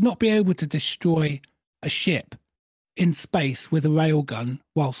I should not be able to destroy a ship in space with a railgun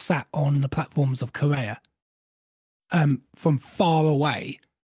while sat on the platforms of Korea from far away.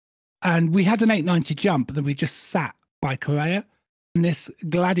 And we had an 890 jump, and then we just sat by Korea, and this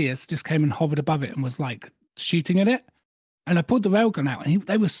Gladius just came and hovered above it and was like shooting at it. And I pulled the railgun out, and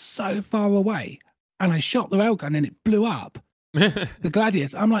they were so far away. And I shot the railgun, and it blew up. The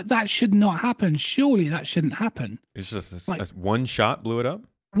Gladius. I'm like, that should not happen. Surely that shouldn't happen. It's just like, one shot blew it up?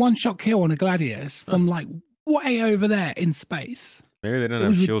 One shot kill on a Gladius from like way over there in space. Maybe they don't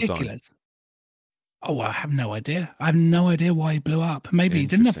have shields ridiculous. On. Oh, I have no idea. I have no idea why he blew up. Maybe he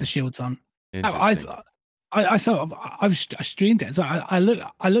didn't have the shields on. I streamed it. So I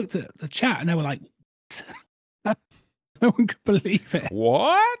looked at the chat, and they were like, no one could believe it.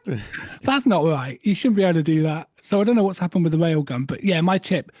 What? That's not right. You shouldn't be able to do that. So I don't know what's happened with the railgun, but yeah, my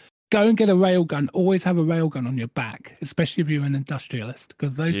tip: go and get a railgun. Always have a railgun on your back, especially if you're an industrialist,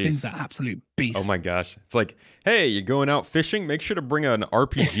 because those things are absolute beasts. Oh my gosh! It's like, hey, you're going out fishing? Make sure to bring an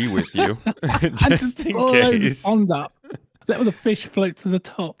RPG with you, just in case. Pond up. Let all the fish float to the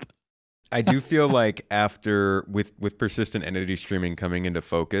top. I do feel like after with persistent entity streaming coming into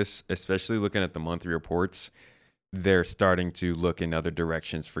focus, especially looking at the monthly reports, they're starting to look in other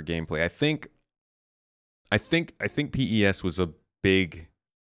directions for gameplay. I think PES was a big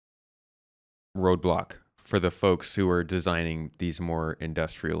roadblock for the folks who are designing these more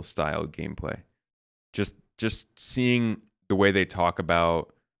industrial style gameplay. Just seeing the way they talk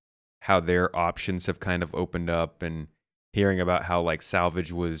about how their options have kind of opened up, and hearing about how like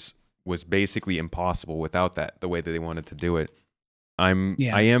salvage was basically impossible without that, the way that they wanted to do it. I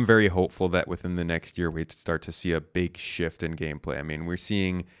am very hopeful that within the next year we'd start to see a big shift in gameplay. I mean, we're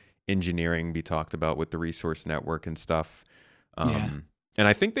seeing engineering be talked about with the resource network and stuff. And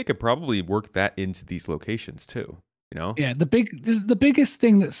I think they could probably work that into these locations too, Yeah, the biggest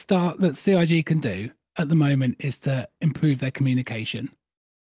thing that CIG can do at the moment is to improve their communication.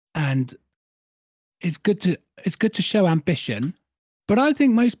 And it's good to show ambition, but I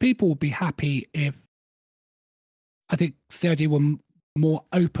think most people would be happy if CIG were more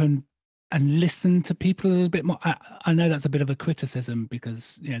open and listen to people a little bit more. I know that's a bit of a criticism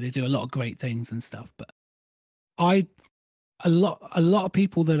because they do a lot of great things and stuff, but a lot of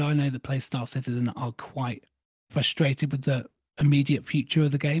people that I know that play Star Citizen are quite frustrated with the immediate future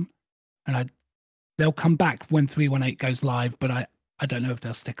of the game, and they'll come back when 318 goes live, but I don't know if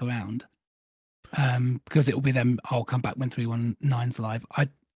they'll stick around because it will be them. I'll come back when 319's live. I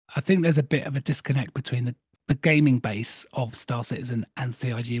think there's a bit of a disconnect between the gaming base of Star Citizen and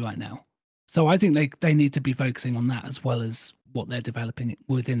CIG right now. So I think they need to be focusing on that as well as what they're developing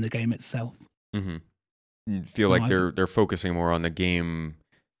within the game itself. Mm-hmm. You feel like they're focusing more on the game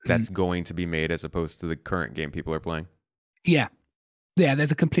that's going to be made as opposed to the current game people are playing. Yeah.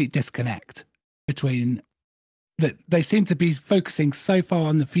 There's a complete disconnect between that. They seem to be focusing so far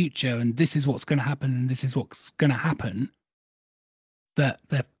on the future, and this is what's going to happen, and this is what's going to happen, that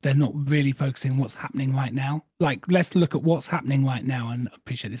they're not really focusing on what's happening right now. Like, let's look at what's happening right now, and I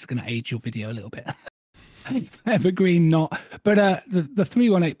appreciate this is going to age your video a little bit. Evergreen not. But the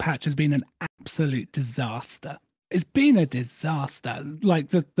 318 patch has been an absolute disaster. It's been a disaster. Like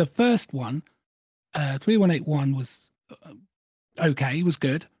the first one, 3181 was okay, it was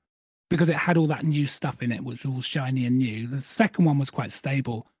good. because it had all that new stuff in it, which was all shiny and new. The second one was quite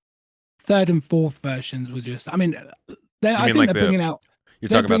stable. Third and fourth versions were just, I mean, I think like they're bringing out. You're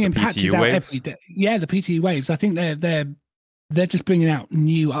They're talking about bringing the patches PTU out waves? every day. Yeah, the PTU waves. I think they're just bringing out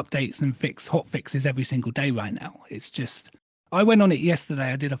new updates and hot fixes every single day right now. It's just, I went on it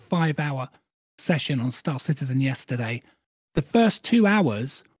yesterday. I did a 5-hour session on Star Citizen yesterday. The first 2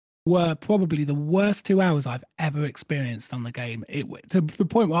 hours were probably the worst 2 hours I've ever experienced on the game. To the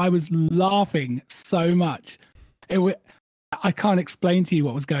point where I was laughing so much. I can't explain to you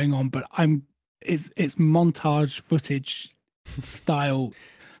what was going on, but it's montage footage style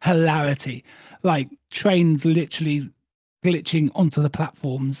hilarity, like trains literally glitching onto the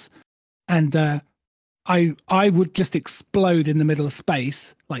platforms, and I would just explode in the middle of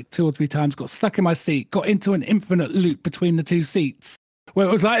space like 2 or 3 times, got stuck in my seat, got into an infinite loop between the 2 seats where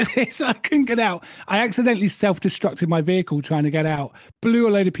it was like this. I couldn't get out. I accidentally self-destructed my vehicle trying to get out, blew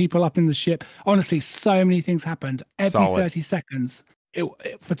a load of people up in the ship. Honestly, so many things happened every Solid. 30 seconds.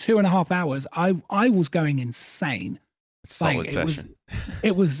 For 2.5 hours, I was going insane. Solid session.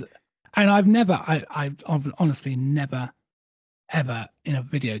 It was, and I've honestly never, ever in a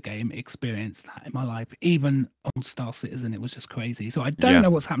video game experienced that in my life. Even on Star Citizen, it was just crazy. So I don't know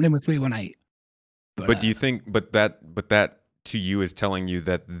what's happening with 318. But do you think, but that to you is telling you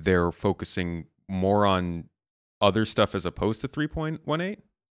that they're focusing more on other stuff as opposed to 3.18?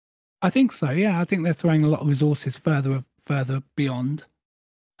 I think so. Yeah, I think they're throwing a lot of resources further beyond.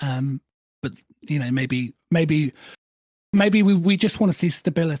 But maybe we just want to see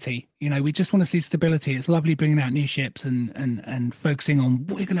stability. We just want to see stability. It's lovely bringing out new ships and focusing on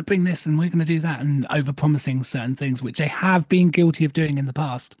we're going to bring this and we're going to do that and over promising certain things, which they have been guilty of doing in the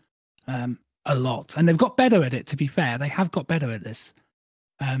past a lot. And they've got better at it, to be fair. They have got better at this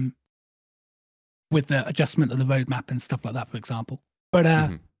with the adjustment of the roadmap and stuff like that, for example.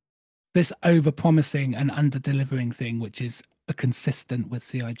 But this over promising and under delivering thing, which is consistent with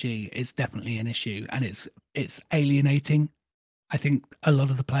CIG, is definitely an issue, and it's alienating, I think, a lot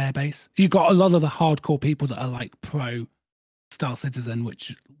of the player base. You've got a lot of the hardcore people that are like pro Star Citizen,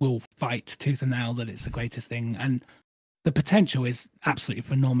 which will fight tooth and nail that it's the greatest thing, and the potential is absolutely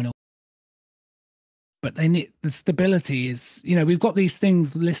phenomenal. But they need the stability. Is we've got these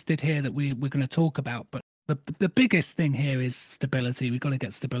things listed here that we're going to talk about, but the biggest thing here is stability. We've got to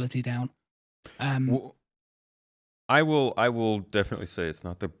get stability down. Well, I will definitely say it's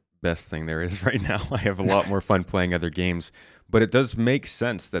not the best thing there is right now. I have a lot more fun playing other games, but it does make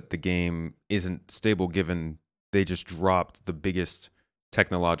sense that the game isn't stable given they just dropped the biggest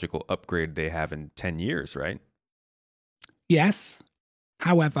technological upgrade they have in 10 years, right? Yes.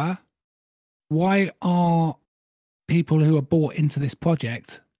 However, why are people who are bought into this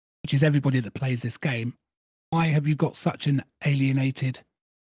project, which is everybody that plays this game, why have you got such an alienated?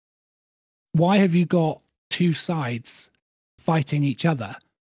 Why have you got 2 sides fighting each other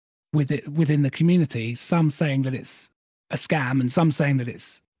within the community? Some saying that it's a scam, and some saying that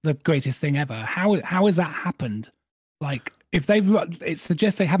it's the greatest thing ever. How has that happened? Like, if it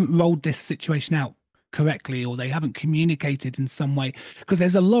suggests they haven't rolled this situation out correctly, or they haven't communicated in some way, because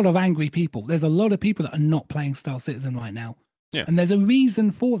there's a lot of angry people. There's a lot of people that are not playing Star Citizen right now. Yeah. And there's a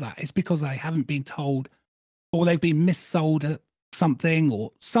reason for that. It's because they haven't been told, or they've been missold something,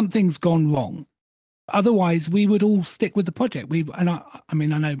 or something's gone wrong. Otherwise, we would all stick with the project. I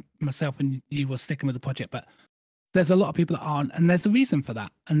mean, I know myself and you were sticking with the project, but there's a lot of people that aren't, and there's a reason for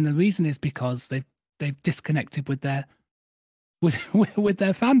that. And the reason is because they've disconnected with their with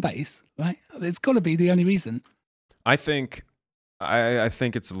their fan base, right? It's got to be the only reason. I think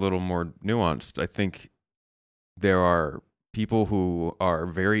it's a little more nuanced. I think there are people who are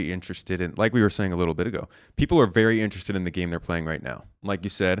very interested in, like we were saying a little bit ago, people are very interested in the game they're playing right now. Like you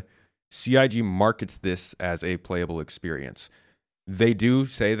said, CIG markets this as a playable experience. They do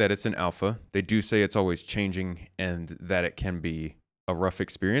say that it's an alpha. They do say it's always changing and that it can be a rough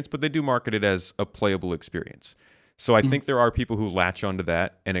experience, but they do market it as a playable experience. So I think there are people who latch onto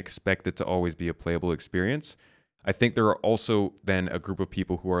that and expect it to always be a playable experience. I think there are also then a group of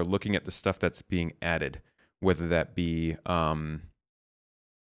people who are looking at the stuff that's being added, whether that be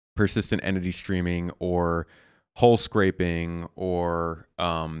persistent entity streaming or hull scraping or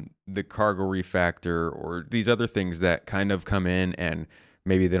the cargo refactor or these other things that kind of come in and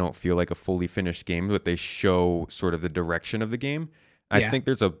maybe they don't feel like a fully finished game, but they show sort of the direction of the game. I think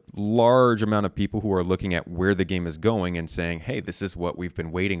there's a large amount of people who are looking at where the game is going and saying, hey, this is what we've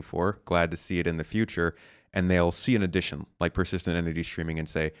been waiting for. Glad to see it in the future. And they'll see an addition like persistent entity streaming and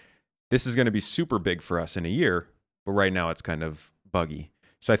say, this is going to be super big for us in a year, but right now it's kind of buggy.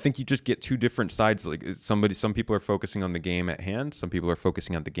 So I think you just get two different sides. Like some people are focusing on the game at hand. Some people are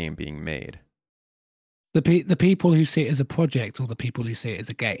focusing on the game being made. The people who see it as a project or the people who see it as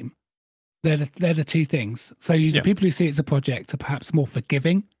a game, they're the two things. So the people who see it as a project are perhaps more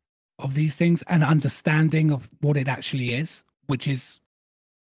forgiving of these things and understanding of what it actually is, which is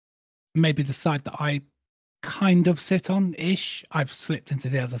maybe the side that I kind of sit on ish. I've slipped into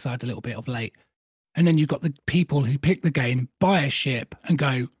the other side a little bit of late. And then you've got the people who pick the game, buy a ship and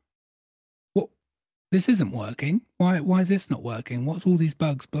go, "What? This isn't working. Why is this not working? What's all these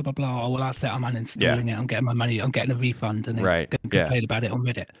bugs? Blah, blah, blah. Oh, well, that's it. I'm uninstalling it. I'm getting my money. I'm getting a refund." And then complain about it on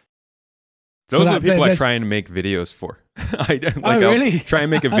Reddit. Those are the people I try and make videos for. Really? I'll try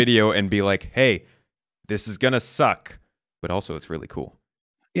and make a video and be like, hey, this is going to suck, but also it's really cool.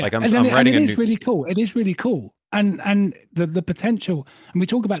 Yeah. Like I'm writing it is really cool. It is really cool. And the potential, and we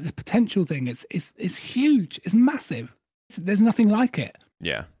talk about this potential thing, it's huge. It's massive. There's nothing like it.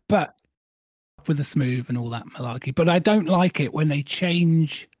 Yeah. But with the smooth and all that malarkey. But I don't like it when they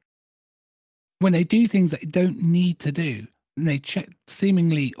change, when they do things that they don't need to do. And they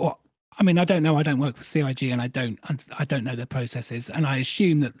seemingly, or I mean, I don't know. I don't work for CIG and I don't know their processes. And I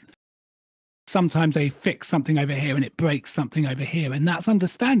assume that sometimes they fix something over here and it breaks something over here. And that's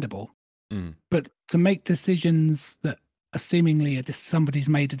understandable. Mm. But to make decisions that are seemingly somebody's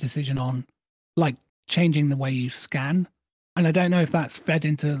made a decision on, like changing the way you scan, and I don't know if that's fed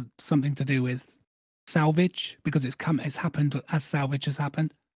into something to do with salvage because it's happened as salvage has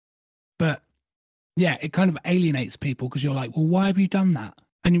happened. But yeah, it kind of alienates people because you're like, well, why have you done that?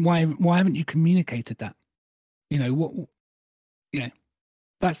 And why haven't you communicated that? You know what? You know,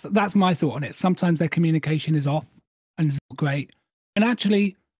 that's my thought on it. Sometimes their communication is off and it's not great. And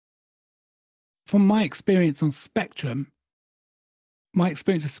actually, from my experience on Spectrum, my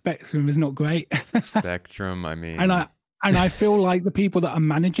experience of Spectrum is not great. Spectrum, I mean, and I feel like the people that are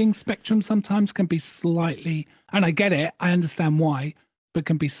managing Spectrum sometimes can be slightly, and I get it, I understand why, but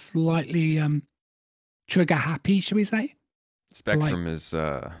can be slightly trigger happy, shall we say? Spectrum is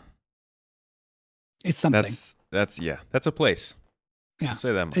it's something. That's a place. Yeah, I'll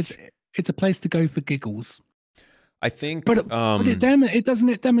say that much. It's a place to go for giggles. I think, but it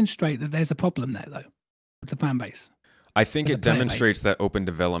doesn't demonstrate that there's a problem there though with the fan base. I think it demonstrates that open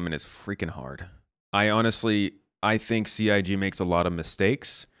development is freaking hard. I think CIG makes a lot of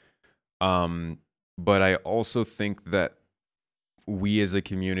mistakes, but I also think that we as a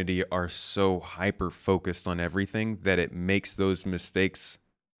community are so hyper focused on everything that it makes those mistakes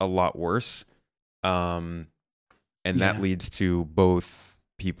a lot worse, and that leads to both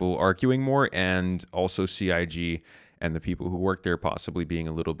people arguing more and also CIG and the people who work there possibly being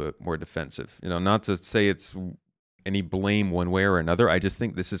a little bit more defensive. You know, not to say it's any blame one way or another. I just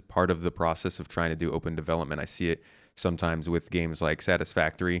think this is part of the process of trying to do open development. I see it sometimes with games like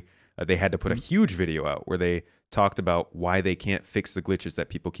Satisfactory. They had to put a huge video out where they talked about why they can't fix the glitches that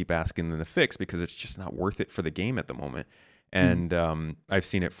people keep asking them to fix because it's just not worth it for the game at the moment. And I've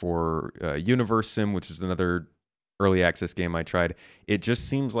seen it for Universe Sim, which is another early access game I tried. It just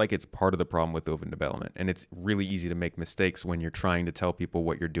seems like it's part of the problem with open development. And it's really easy to make mistakes when you're trying to tell people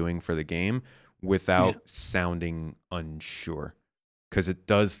what you're doing for the game without sounding unsure. Because it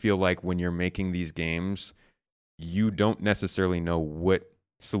does feel like when you're making these games, you don't necessarily know what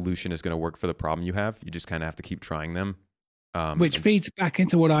solution is going to work for the problem you have. You just kind of have to keep trying them. Which feeds back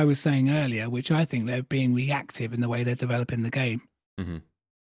into what I was saying earlier, which I think they're being reactive in the way they're developing the game. Mm-hmm.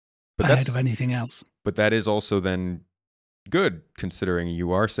 Ahead of anything else. But that is also then good, considering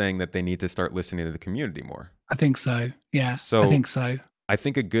you are saying that they need to start listening to the community more. I think so. Yeah, I think so. I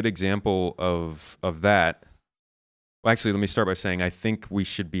think a good example of that. Well, actually, let me start by saying I think we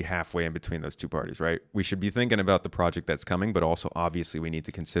should be halfway in between those two parties, right? We should be thinking about the project that's coming, but also obviously we need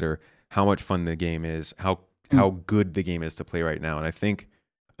to consider how much fun the game is, how good the game is to play right now. And I think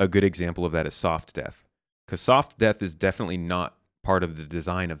a good example of that is Soft Death, because Soft Death is definitely not part of the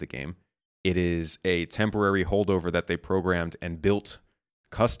design of the game. It is a temporary holdover that they programmed and built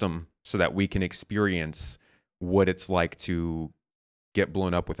custom so that we can experience what it's like to get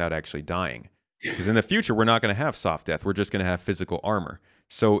blown up without actually dying. Because in the future, we're not going to have soft death. We're just going to have physical armor.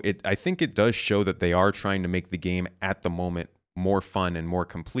 So I think it does show that they are trying to make the game at the moment more fun and more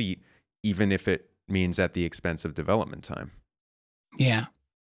complete, even if it means at the expense of development time. Yeah.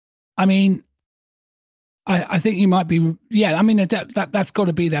 I mean, I think you might be, I mean, that's got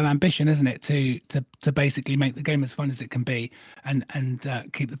to be their ambition, isn't it? To basically make the game as fun as it can be and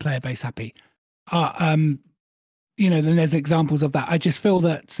keep the player base happy. Then there's examples of that. I just feel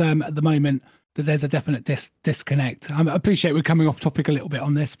that at the moment that there's a definite disconnect. I appreciate we're coming off topic a little bit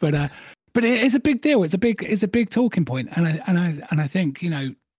on this, but but it is a big deal. It's a big talking point, and I think, you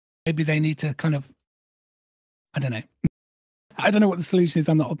know, maybe they need to kind of, I don't know. I don't know what the solution is.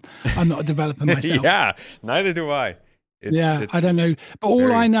 I'm not a developer myself. Yeah, neither do I. I don't know. But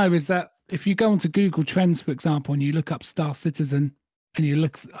all I know is that if you go onto Google Trends, for example, and you look up Star Citizen and you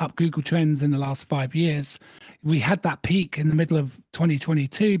look up Google Trends in the last 5 years, we had that peak in the middle of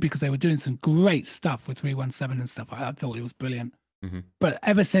 2022 because they were doing some great stuff with 317 and stuff. I thought it was brilliant. Mm-hmm. But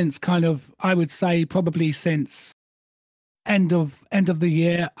ever since kind of, I would say probably since end of the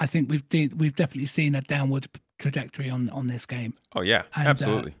year, I think we've definitely seen a downward trajectory on this game. Oh yeah, and,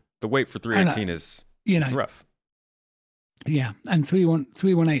 absolutely. The wait for 318 is, you know, it's rough. Yeah, and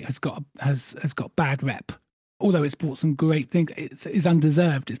 318 has got bad rep. Although it's brought some great things, it's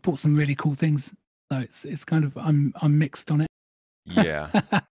undeserved. It's brought some really cool things. So it's kind of I'm mixed on it. Yeah,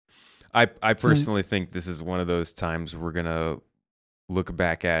 I personally think this is one of those times we're gonna look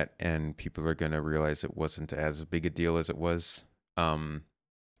back at, and people are gonna realize it wasn't as big a deal as it was.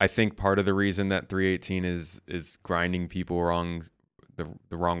 I think part of the reason that 318 is grinding people the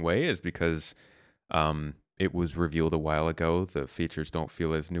wrong way is because it was revealed a while ago. The features don't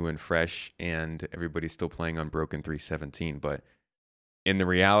feel as new and fresh, and everybody's still playing on broken 317. But in the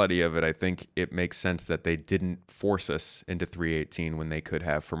reality of it, I think it makes sense that they didn't force us into 318 when they could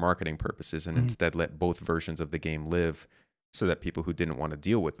have for marketing purposes, and instead let both versions of the game live, so that people who didn't want to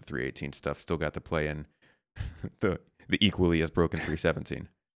deal with the 318 stuff still got to play in the equally as broken 317.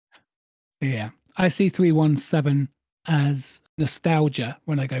 Yeah, I see 317 as nostalgia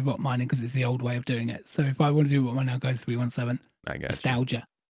when I go rock mining because it's the old way of doing it. So if I want to do rock mining, I'll go 317. I guess nostalgia,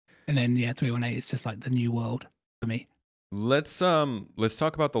 and then 318 is just like the new world for me. Let's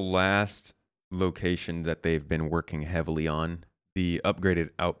talk about the last location that they've been working heavily on, the upgraded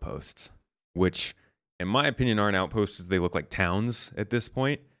outposts, which, in my opinion, aren't outposts. They look like towns at this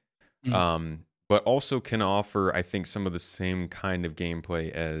point. But also can offer, I think, some of the same kind of gameplay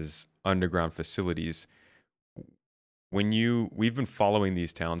as underground facilities. We've been following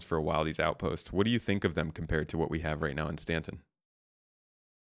these towns for a while, these outposts. What do you think of them compared to what we have right now in Stanton?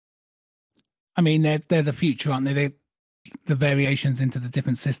 I mean, they're the future, aren't they? They're the variations into the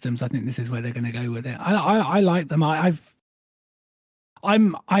different systems. I think this is where they're going to go with it. I like them. I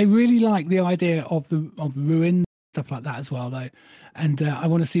really like the idea of ruins, stuff like that as well, though. And I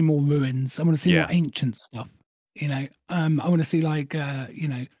want to see more ruins. I want to see more ancient stuff. You know, I want to see like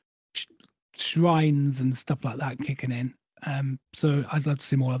shrines and stuff like that kicking in. So I'd love to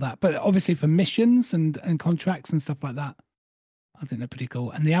see more of that. But obviously for missions and contracts and stuff like that, I think they're pretty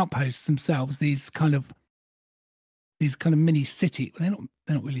cool. And the outposts themselves, these kind of mini city. They're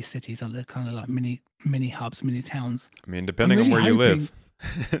not really cities, are they? Kind of like mini hubs, mini towns. I mean, depending on where you live.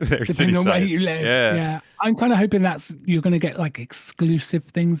 Depending on where you live, yeah. I'm kind of hoping you're going to get like exclusive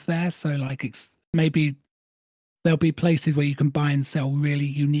things there. So like maybe there'll be places where you can buy and sell really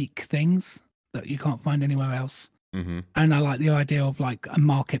unique things that you can't find anywhere else. Mm-hmm. And I like the idea of like a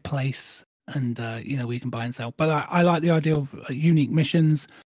marketplace, and where you can buy and sell. But I like the idea of unique missions,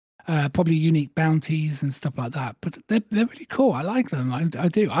 probably unique bounties and stuff like that. But they're really cool. I like them. I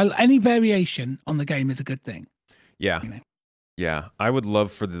do. Any variation on the game is a good thing. Yeah. Yeah, I would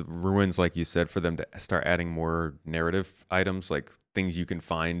love for the ruins, like you said, for them to start adding more narrative items, like things you can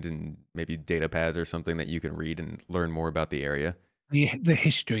find and maybe data pads or something that you can read and learn more about the area. The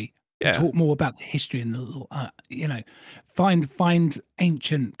history. Yeah. Talk more about the history and the find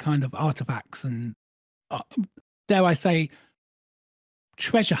ancient kind of artifacts and dare I say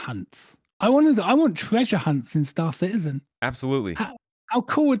treasure hunts. I want treasure hunts in Star Citizen. Absolutely. How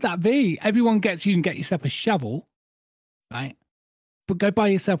cool would that be? You can get yourself a shovel, right? But go buy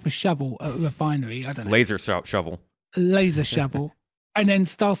yourself a shovel at a refinery. I don't know. Laser shovel. Laser shovel. And then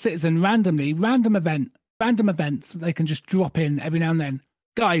Star Citizen random events they can just drop in every now and then.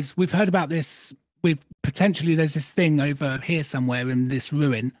 Guys, we've heard about this. There's this thing over here somewhere in this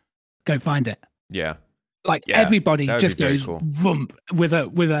ruin. Go find it. Yeah. Everybody just goes vroom with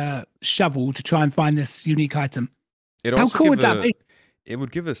a shovel to try and find this unique item. How cool would that be? It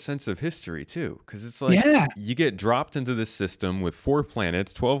would give a sense of history too, because it's like you get dropped into this system with 4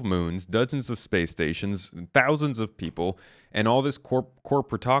 planets, 12 moons, dozens of space stations, thousands of people, and all this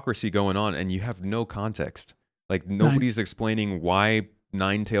corporatocracy going on, and you have no context. Like nobody's explaining why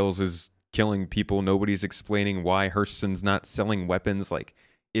Ninetales is killing people. Nobody's explaining why Hurston's not selling weapons. Like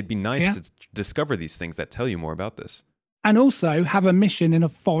it'd be nice to discover these things that tell you more about this. And also have a mission in a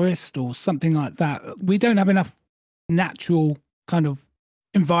forest or something like that. We don't have enough natural kind of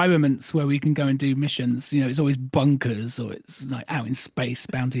environments where we can go and do missions. It's always bunkers or it's like out in space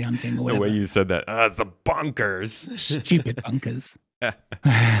bounty hunting or whatever. The way you said that, it's the bunkers. Stupid bunkers.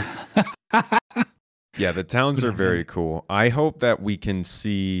 Yeah, the towns Good are on him. very cool. I hope that we can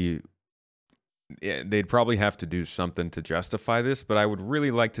see. They'd probably have to do something to justify this, but I would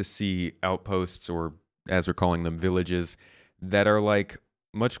really like to see outposts, or as we're calling them, villages, that are like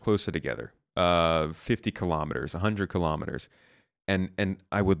much closer together. 50 kilometers, 100 kilometers, and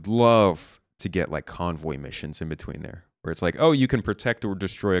I would love to get like convoy missions in between there, where it's like, oh, you can protect or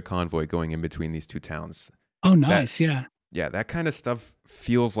destroy a convoy going in between these two towns. Oh, That nice. Yeah. Yeah, that kind of stuff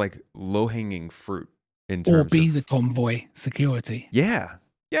feels like low hanging fruit in Or terms be the of. convoy security. Yeah,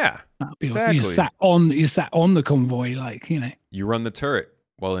 yeah, That'd be awesome. exactly. You sat on the convoy, like, You run the turret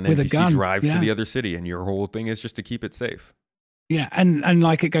while an with a NPC gun. drives to Yeah. the other city, and your whole thing is just to keep it safe. Yeah. And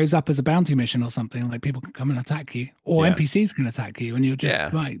like it goes up as a bounty mission or something, like people can come and attack you, or Yeah. NPCs can attack you, and you're just Yeah.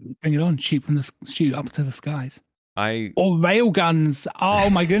 right, bring it on, shoot up to the skies. I Or rail guns. Oh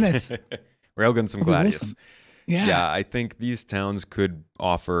my goodness. Railgun some That'd be Gladius. awesome. Yeah. Yeah, I think these towns could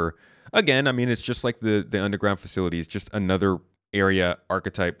offer, again, I mean, it's just like the underground facilities, just another area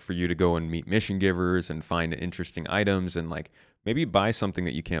archetype for you to go and meet mission givers and find interesting items and like maybe buy something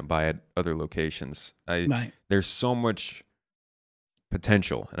that you can't buy at other locations. Right. There's so much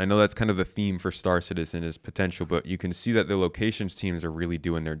potential, and I know that's kind of the theme for Star Citizen is potential, but you can see that the locations teams are really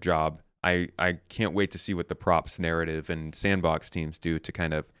doing their job. I can't wait to see what the props, narrative, and sandbox teams do to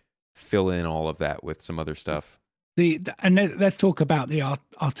kind of fill in all of that with some other stuff. Let's talk about the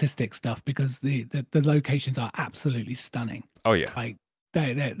artistic stuff, because the locations are absolutely stunning. Oh yeah, Like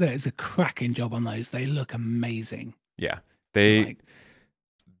there's a cracking job on those. They look amazing. yeah. So, like,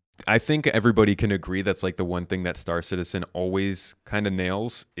 I think everybody can agree that's like the one thing that Star Citizen always kind of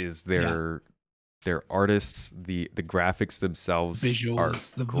nails is their artists, the graphics themselves,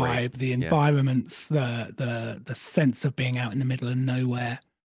 visuals, the great. vibe, the Yeah. environments, the sense of being out in the middle of nowhere.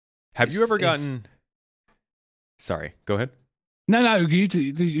 Have you ever It's- gotten? Sorry, go ahead. No, you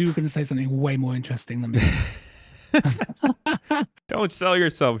were going to say something way more interesting than me. Don't sell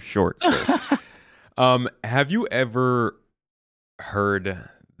yourself short, sir. Have you ever heard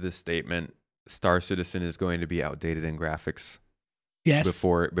the statement Star Citizen is going to be outdated in graphics Yes,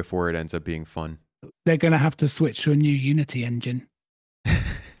 before it ends up being fun? they're going to have to switch to a new Unity engine.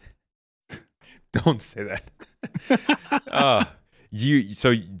 Don't say that. Do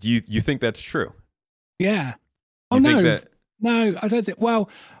you think that's true? Yeah. You Oh think no, that no, I don't think. Well,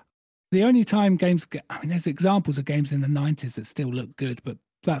 the only time games get, I mean, there's examples of games in the 90s that still look good, but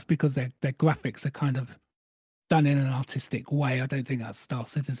that's because their graphics are kind of done in an artistic way. I don't think that's Star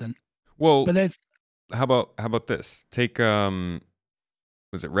Citizen. well, But there's how about this? Take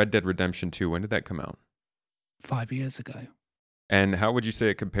was it Red Dead Redemption 2? When did that come out? 5 years ago, And how would you say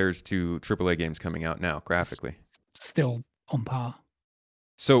it compares to AAA games coming out now graphically? still on par.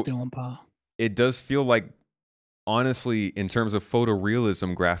 So Still on par. it does feel like, honestly, in terms of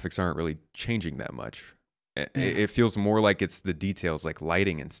photorealism, graphics aren't really changing that much. It feels more like it's the details, like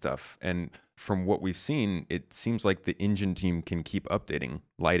lighting and stuff. And from what we've seen, it seems like the engine team can keep updating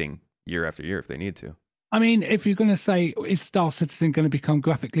lighting year after year if they need to. I mean, if you're going to say, is Star Citizen going to become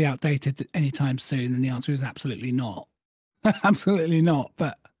graphically outdated anytime soon? And the answer is absolutely not. Absolutely not.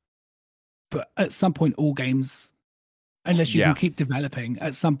 But at some point, all games, unless you Yeah. can keep developing,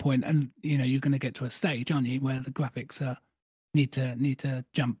 at some point, and you're going to get to a stage, aren't you, where the graphics need to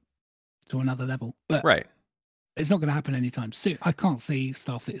jump to another level. But Right. it's not going to happen anytime soon. I can't see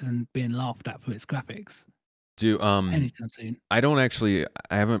Star Citizen being laughed at for its graphics anytime soon. I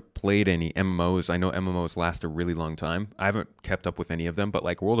haven't played any MMOs. I know MMOs last a really long time. I haven't kept up with any of them, but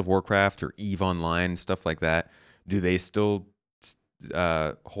like World of Warcraft or EVE Online, stuff like that, do they still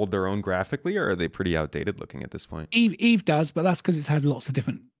hold their own graphically, or are they pretty outdated looking at this point? Eve does, but that's because it's had lots of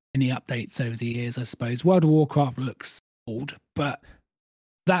different mini updates over the years, I suppose. World of Warcraft looks old, but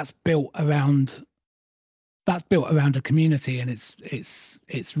that's built around a community, and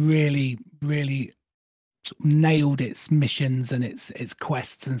it's really sort of nailed its missions and its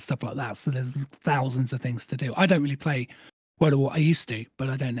quests and stuff like that. So there's thousands of things to do. I don't really play World of War. I used to, but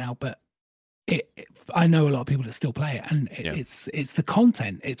I don't now. But I know a lot of people that still play it, and it's the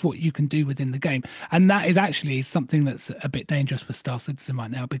content. It's what you can do within the game, and that is actually something that's a bit dangerous for Star Citizen right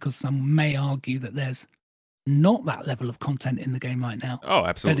now, because some may argue that there's not that level of content in the game right now. Oh,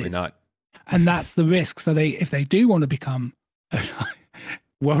 absolutely not. And that's the risk. So if they do want to become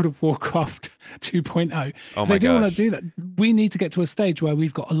World of Warcraft 2.0, Oh if my they do want gosh. to do that, we need to get to a stage where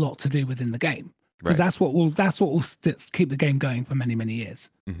we've got a lot to do within the game, because Right. that's what will keep the game going for many, many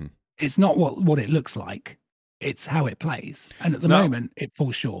years. Mhm. It's not what it looks like; it's how it plays. And at the moment, it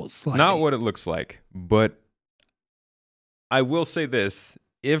falls short. It's not what it looks like, but I will say this.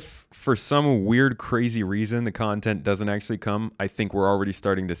 if for some weird, crazy reason the content doesn't actually come, I think we're already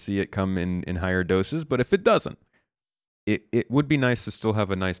starting to see it come in higher doses. But if it doesn't, it would be nice to still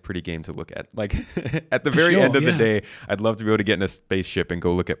have a nice, pretty game to look at. Like at the very end of the day, I'd love to be able to get in a spaceship and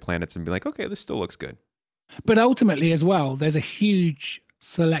go look at planets and be like, okay, this still looks good. But ultimately as well, there's a huge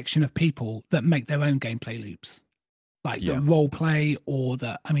selection of people that make their own gameplay loops. Like the role play or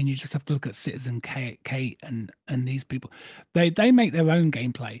you just have to look at Citizen Kate and these people. They make their own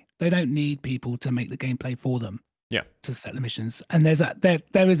gameplay. They don't need people to make the gameplay for them. Yeah. To set the missions. And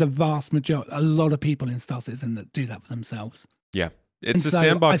there is a vast majority, a lot of people in Star Citizen that do that for themselves. Yeah. It's a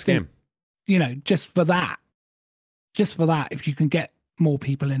sandbox game. Just for that, if you can get more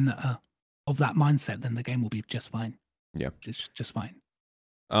people in that are of that mindset, then the game will be just fine. Yeah. Just fine.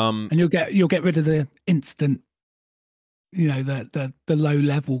 And you'll get rid of the instant, the low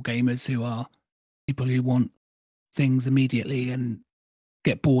level gamers who are people who want things immediately and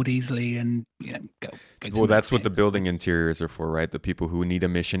get bored easily and go well, that's what the building interiors are for, right? The people who need a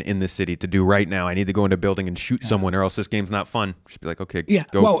mission in the city to do right now. I need to go into a building and shoot someone, or else this game's not fun. Just be like, okay,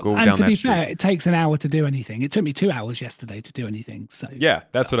 go down that street. And to be fair, it takes an hour to do anything. It took me 2 hours yesterday to do anything. So yeah,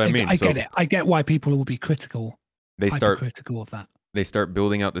 that's what I mean. I get it. I get why people will be critical. Critical of that. They start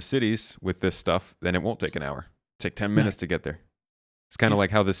building out the cities with this stuff, then it won't take an hour. Take 10 minutes to get there. It's kind of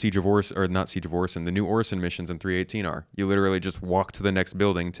like how the Siege of Orison, or not Siege of Orison, the new Orison missions in 318 are. You literally just walk to the next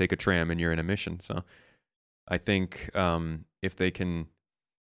building, take a tram, and you're in a mission. So I think if they can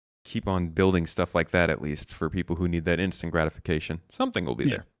keep on building stuff like that, at least for people who need that instant gratification, something will be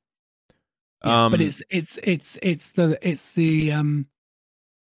there. But it's the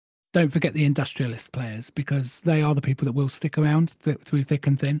don't forget the industrialist players, because they are the people that will stick around through thick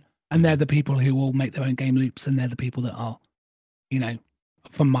and thin, and they're the people who will make their own game loops, and they're the people that are,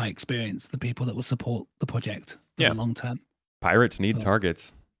 from my experience, the people that will support the project for the long term. Pirates need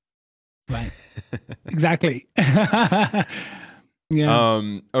targets. Right. Exactly. Yeah.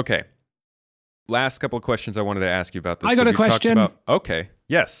 Okay. Last couple of questions I wanted to ask you about this. I got a question. Okay.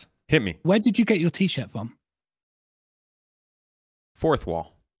 Yes. Hit me. Where did you get your t-shirt from? Fourth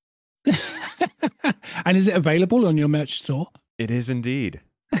Wall. And is it available on your merch store? It is indeed.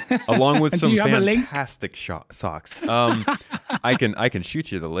 Along with some fantastic socks. I can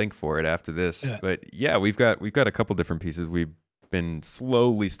shoot you the link for it after this. Yeah. But yeah, we've got a couple different pieces. We've been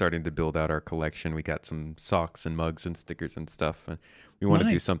slowly starting to build out our collection. We got some socks and mugs and stickers and stuff, and we want to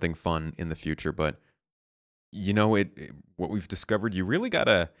do something fun in the future. But what we've discovered, you really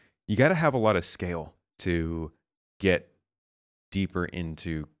gotta have a lot of scale to get deeper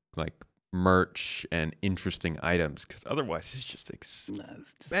into like merch and interesting items, because otherwise it's just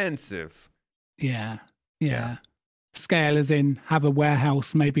expensive. Yeah. Scale as in have a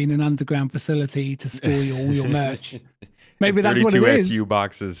warehouse maybe in an underground facility to store all your merch. Maybe that's what it is. 32 SU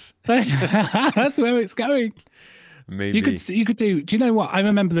boxes. That's where it's going. Maybe you could do you know what? I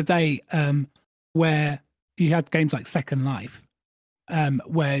remember the day where you had games like Second Life,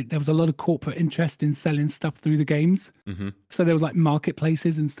 where there was a lot of corporate interest in selling stuff through the games. Mm-hmm. So there was like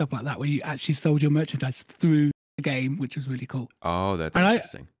marketplaces and stuff like that where you actually sold your merchandise through the game, which was really cool. Oh, that's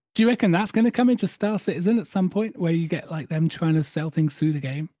interesting. Do you reckon that's going to come into Star Citizen at some point, where you get like them trying to sell things through the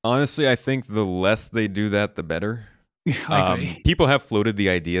game? Honestly, I think the less they do that, the better. I agree. People have floated the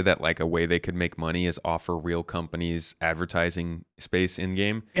idea that like a way they could make money is offer real companies advertising space in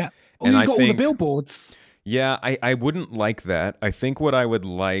game. Yeah, and I think all the billboards. Yeah, I wouldn't like that. I think what I would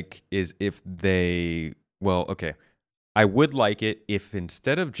like is if they, I would like it if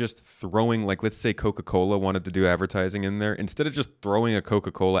instead of just throwing, like, let's say Coca-Cola wanted to do advertising in there, instead of just throwing a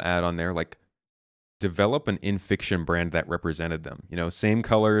Coca-Cola ad on there, like, develop an in-fiction brand that represented them. Same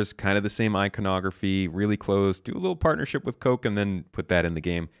colors, kind of the same iconography, really close, do a little partnership with Coke, and then put that in the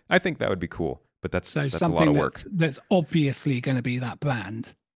game. I think that would be cool, but that's a lot of work. That's obviously going to be that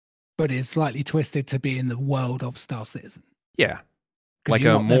brand, but is slightly twisted to be in the world of Star Citizen. Yeah. Like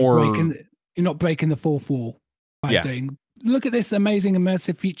you're not breaking the fourth wall by doing, look at this amazing,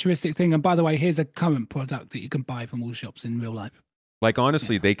 immersive, futuristic thing. And by the way, here's a current product that you can buy from all shops in real life. Like,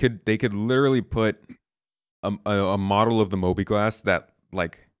 honestly, they could literally put a model of the mobiGlas that,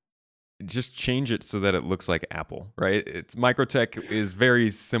 like, just change it so that it looks like Apple, right? Microtech is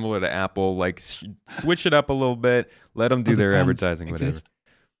very similar to Apple. Like, switch it up a little bit, let them do their advertising, whatever.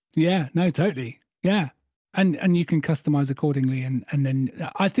 Yeah, no, totally. Yeah. And you can customize accordingly. And then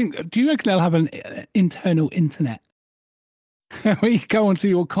I think, do you reckon they'll have an internal internet where you go onto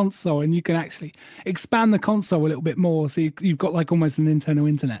your console and you can actually expand the console a little bit more? So you've got like almost an internal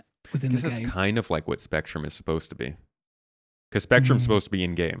internet within the game. That's kind of like what Spectrum is supposed to be. Because Spectrum's supposed to be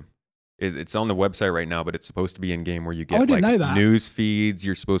in game. It's on the website right now, but it's supposed to be in game where you Oh, I get didn't like know that. news feeds.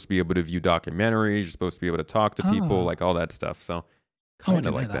 You're supposed to be able to view documentaries. You're supposed to be able to talk to people, Oh. like all that stuff. So Oh, I kind of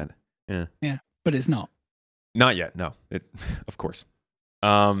didn't know like that. that. Yeah. Yeah, but it's not. Not yet. No. It, of course.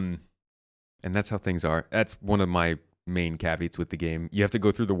 And that's how things are. That's one of my main caveats with the game. You have to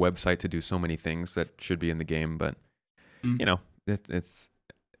go through the website to do so many things that should be in the game, but you know, it's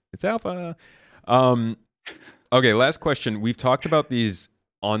alpha. Okay, last question. We've talked about these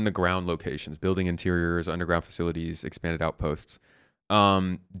on the ground locations, building interiors, underground facilities, expanded outposts.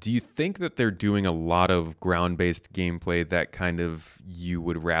 Do you think that they're doing a lot of ground-based gameplay that kind of you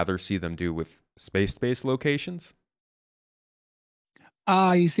would rather see them do with space-based locations?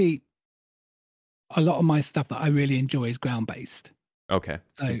 You see, a lot of my stuff that I really enjoy is ground-based. Okay,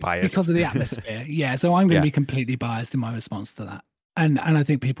 So biased. because of the atmosphere, yeah. So I'm going Yeah. to be completely biased in my response to that, and I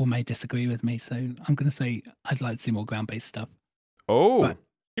think people may disagree with me. So I'm going to say I'd like to see more ground-based stuff. Oh, But-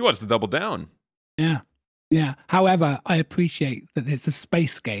 he wants to double down. Yeah, yeah. However, I appreciate that it's a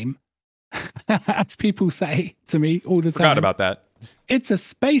space game, as people say to me all the time. Forgot about that. It's a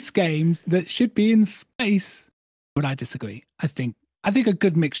space game that should be in space. But I disagree. I think a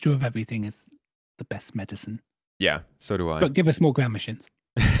good mixture of everything is the best medicine. Yeah, so do I. But give us more ground missions.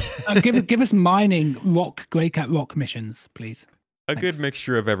 Give us mining rock, Grey Cat rock missions, please. A good Thanks.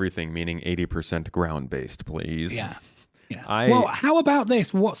 mixture of everything, meaning 80% ground-based, please. Yeah, yeah. I- Well, how about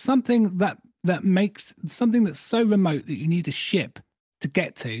this? What's something that makes something that's so remote that you need a ship to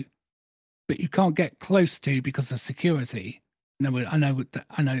get to, but you can't get close to because of security? No, I know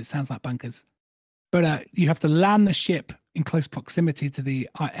it sounds like bunkers, but you have to land the ship in close proximity to the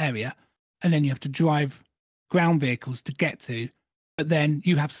area, and then you have to drive ground vehicles to get to. But then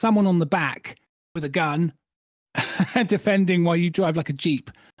you have someone on the back with a gun defending while you drive like a Jeep,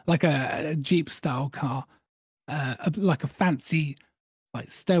 like a Jeep style car, like a fancy, like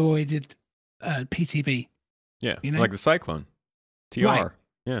steroided PTV. Yeah, You know? like the Cyclone. TR. Right.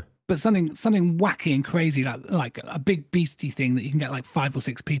 Yeah. But something wacky and crazy, like a big beastie thing that you can get like 5 or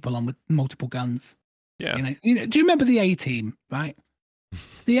 6 people on with multiple guns. Yeah. You know, do you remember the A-Team, right?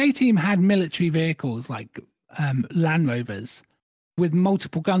 The A-Team had military vehicles like Land Rovers with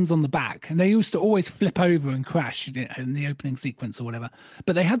multiple guns on the back, and they used to always flip over and crash in the opening sequence or whatever.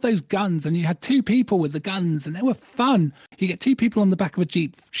 But they had those guns, and you had 2 people with the guns, and they were fun. You get 2 people on the back of a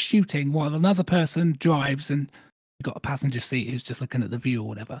Jeep shooting while another person drives, and you've got a passenger seat who's just looking at the view or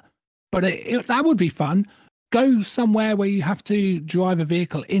whatever. But that would be fun. Go somewhere where you have to drive a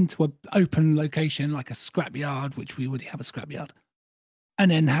vehicle into an open location, like a scrapyard, which we already have a scrapyard,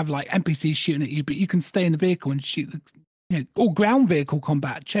 and then have like NPCs shooting at you, but you can stay in the vehicle and shoot or ground vehicle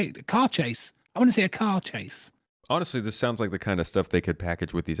combat, car chase. I want to see a car chase. Honestly, this sounds like the kind of stuff they could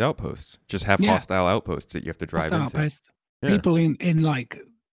package with these outposts. Just have Yeah. hostile outposts that you have to drive Hostile into. outpost. Yeah. People in like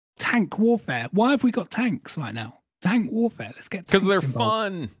tank warfare. Why have we got tanks right now? Tank warfare. Let's get Because tanks they're involved.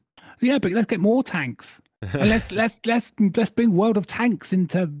 fun. Yeah, but let's get more tanks. And let's bring World of Tanks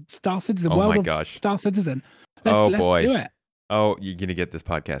into Star Citizen. Oh World my of gosh. Star Citizen. Oh, Let's boy. do it. Oh, you're going to get this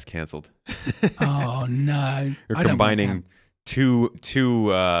podcast canceled. Oh no! You're I don't want combining tanks. two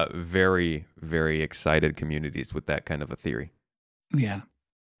very, very excited communities with that kind of a theory. Yeah.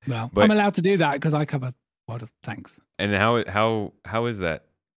 Well, But- I'm allowed to do that because I cover World of Tanks. And how is that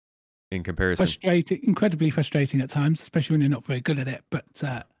in comparison? Frustrating, incredibly frustrating at times, especially when you're not very good at it. But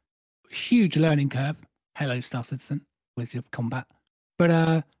huge learning curve. Hello, Star Citizen, with your combat.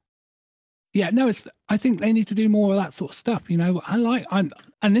 But yeah, no, I think they need to do more of that sort of stuff. You know,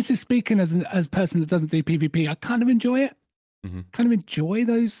 and this is speaking as a person that doesn't do PvP. I kind of enjoy it. Mhm. Kind of enjoy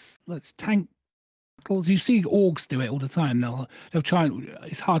those tank battles. You see orgs do it all the time. They'll try and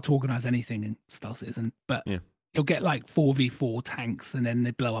it's hard to organize anything in Star Citizen, but Yeah. you'll get like 4v4 tanks, and then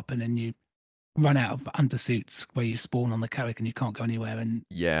they blow up, and then you run out of undersuits where you spawn on the Carrack and you can't go anywhere, and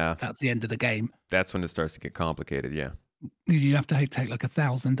Yeah, that's the end of the game. that's when it starts to get complicated. Yeah. You have to take like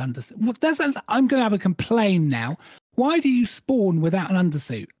 1,000 undersuits. Well, I'm going to have a complaint now. Why do you spawn without an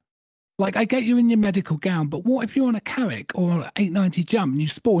undersuit? Like, I get you in your medical gown, but what if you're on a Carrack or an 890 jump and you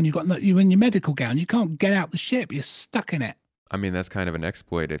spawn, you're in your medical gown, you can't get out the ship, you're stuck in it. I mean, that's kind of an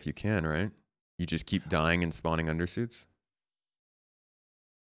exploit if you can, right? You just keep dying and spawning undersuits.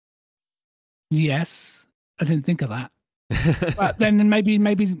 Yes, I didn't think of that. But then maybe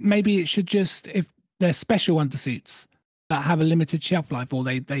it should just, if they're special undersuits that have a limited shelf life, or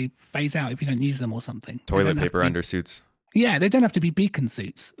they phase out if you don't use them or something. They Toilet don't have paper to be- undersuits. Yeah, they don't have to be beacon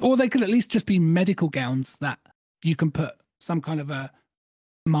suits, or they could at least just be medical gowns that you can put some kind of a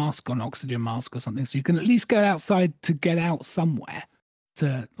mask on, oxygen mask or something, so you can at least go outside to get out somewhere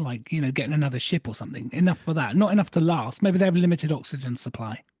to, like, get in another ship or something. Enough for that, not enough to last. Maybe they have a limited oxygen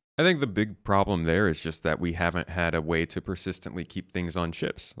supply. I think the big problem there is just that we haven't had a way to persistently keep things on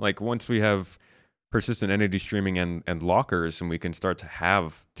ships. Like once we have persistent entity streaming and lockers and we can start to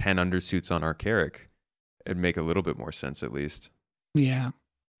have 10 undersuits on our Carrack, it'd make a little bit more sense at least. Yeah.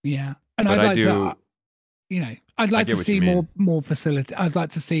 Yeah. And But I'd I like do, to, I'd like get to what you see mean. more facility. I'd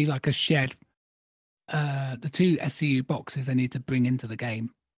like to see like a shed. The 2 SCU boxes I need to bring into the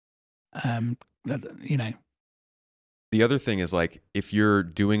game. You know. The other thing is like if you're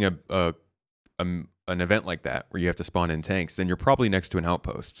doing an event like that where you have to spawn in tanks, then you're probably next to an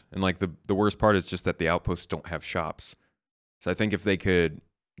outpost. And like the worst part is just that the outposts don't have shops. So I think if they could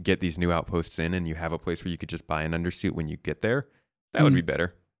get these new outposts in and you have a place where you could just buy an undersuit when you get there, that would be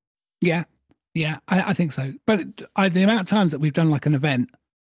better. Yeah. Yeah, I think so. But the amount of times that we've done like an event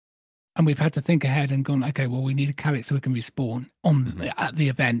and we've had to think ahead and gone, okay, well, we need a Carrack so we can respawn at the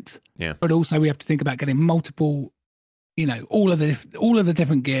event. Yeah. But also we have to think about getting multiple, all of the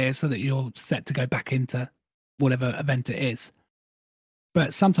different gears so that you're set to go back into whatever event it is.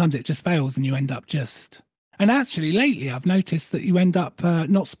 But sometimes it just fails and you end up just... And actually, lately, I've noticed that you end up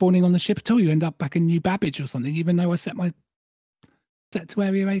not spawning on the ship at all. You end up back in New Babbage or something, even though I set to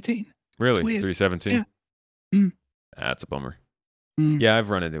Area 18. Really? 317? Yeah. Mm. That's a bummer. Mm. Yeah, I've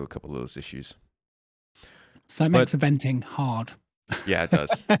run into a couple of those issues. So it makes eventing hard. Yeah, it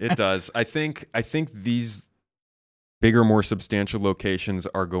does. It does. I think these bigger, more substantial locations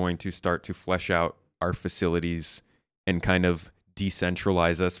are going to start to flesh out our facilities and kind of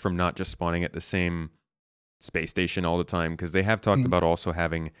decentralize us from not just spawning at the same space station all the time, because they have talked about also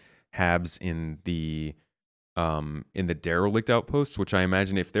having HABs in the derelict outposts, which I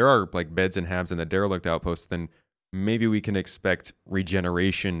imagine if there are like beds and HABs in the derelict outposts, then maybe we can expect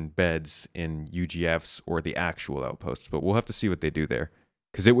regeneration beds in UGFs or the actual outposts. But we'll have to see what they do there,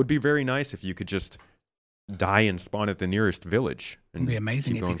 because it would be very nice if you could just die and spawn at the nearest village. It'd be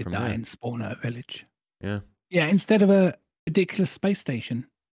amazing if you could die and spawn at a village. Yeah. Yeah, instead of a ridiculous space station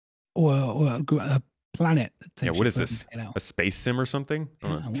or a planet. Yeah, what is this? A space sim or something?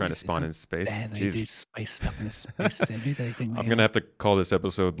 Yeah, I'm trying to spawn in space. There they do space stuff in a space sim. Who do they think I'm going to have to call this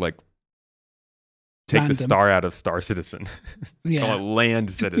episode like Take Random. the star out of Star Citizen. Yeah. Call it Land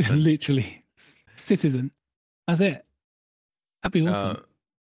Citizen. Literally. Citizen. That's it. That'd be awesome.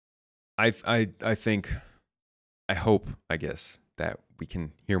 I think, I hope, I guess, that we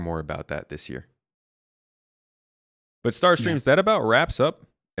can hear more about that this year. But Starstreams, that about wraps up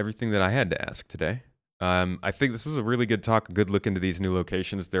everything that I had to ask today. I think this was a really good talk, a good look into these new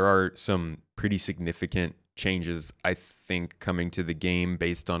locations. There are some pretty significant changes, I think, coming to the game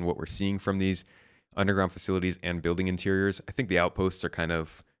based on what we're seeing from these underground facilities and building interiors. I think the outposts are kind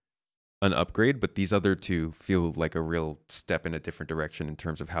of an upgrade, but these other two feel like a real step in a different direction in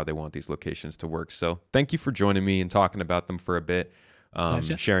terms of how they want these locations to work. So thank you for joining me and talking about them for a bit,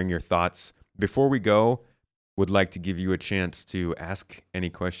 sharing your thoughts. Before we go, would like to give you a chance to ask any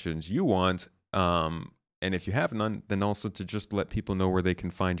questions you want. And if you have none, then also to just let people know where they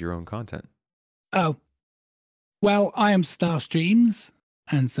can find your own content. Oh, well, I am Starstreams,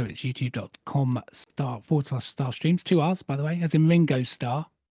 and so it's youtube.com/Starstreams, 2 R's, by the way, as in Ringo Starr.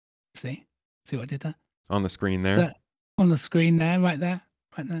 See what I did there? On the screen there? So, on the screen there, right there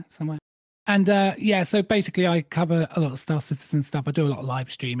somewhere. And so basically I cover a lot of Star Citizen stuff. I do a lot of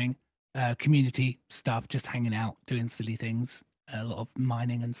live streaming, community stuff, just hanging out, doing silly things, a lot of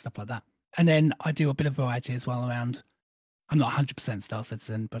mining and stuff like that. And then I do a bit of variety as well around. I'm not 100% Star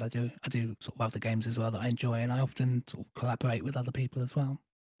Citizen, but I do sort of other games as well that I enjoy, and I often sort of collaborate with other people as well.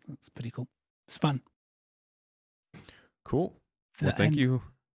 So it's pretty cool. It's fun. Cool. Well, thank you.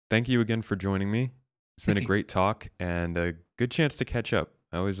 Thank you again for joining me. It's been a great talk and a good chance to catch up.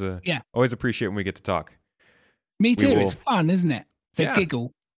 I always appreciate when we get to talk. Me too. It's fun, isn't it? It's a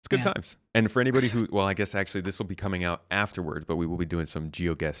giggle. It's good times. And for anybody who, well, I guess actually this will be coming out afterwards, but we will be doing some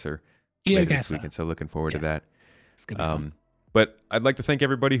GeoGuessr later this weekend. So looking forward to that. It's gonna be fun. But I'd like to thank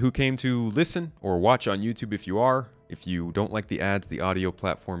everybody who came to listen or watch on YouTube if you are. If you don't like the ads, the audio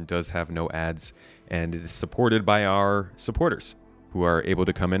platform does have no ads, and it is supported by our supporters who are able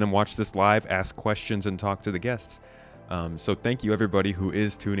to come in and watch this live, ask questions, and talk to the guests. So thank you, everybody who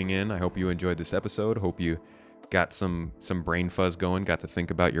is tuning in. I hope you enjoyed this episode. Hope you got some brain fuzz going, got to think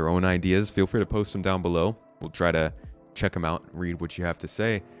about your own ideas. Feel free to post them down below. We'll try to check them out and read what you have to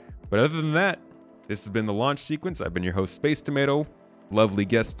say. But other than that, this has been The Launch Sequence. I've been your host, Space Tomato. Lovely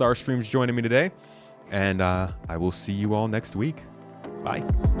guest Starstreams joining me today. And I will see you all next week. Bye.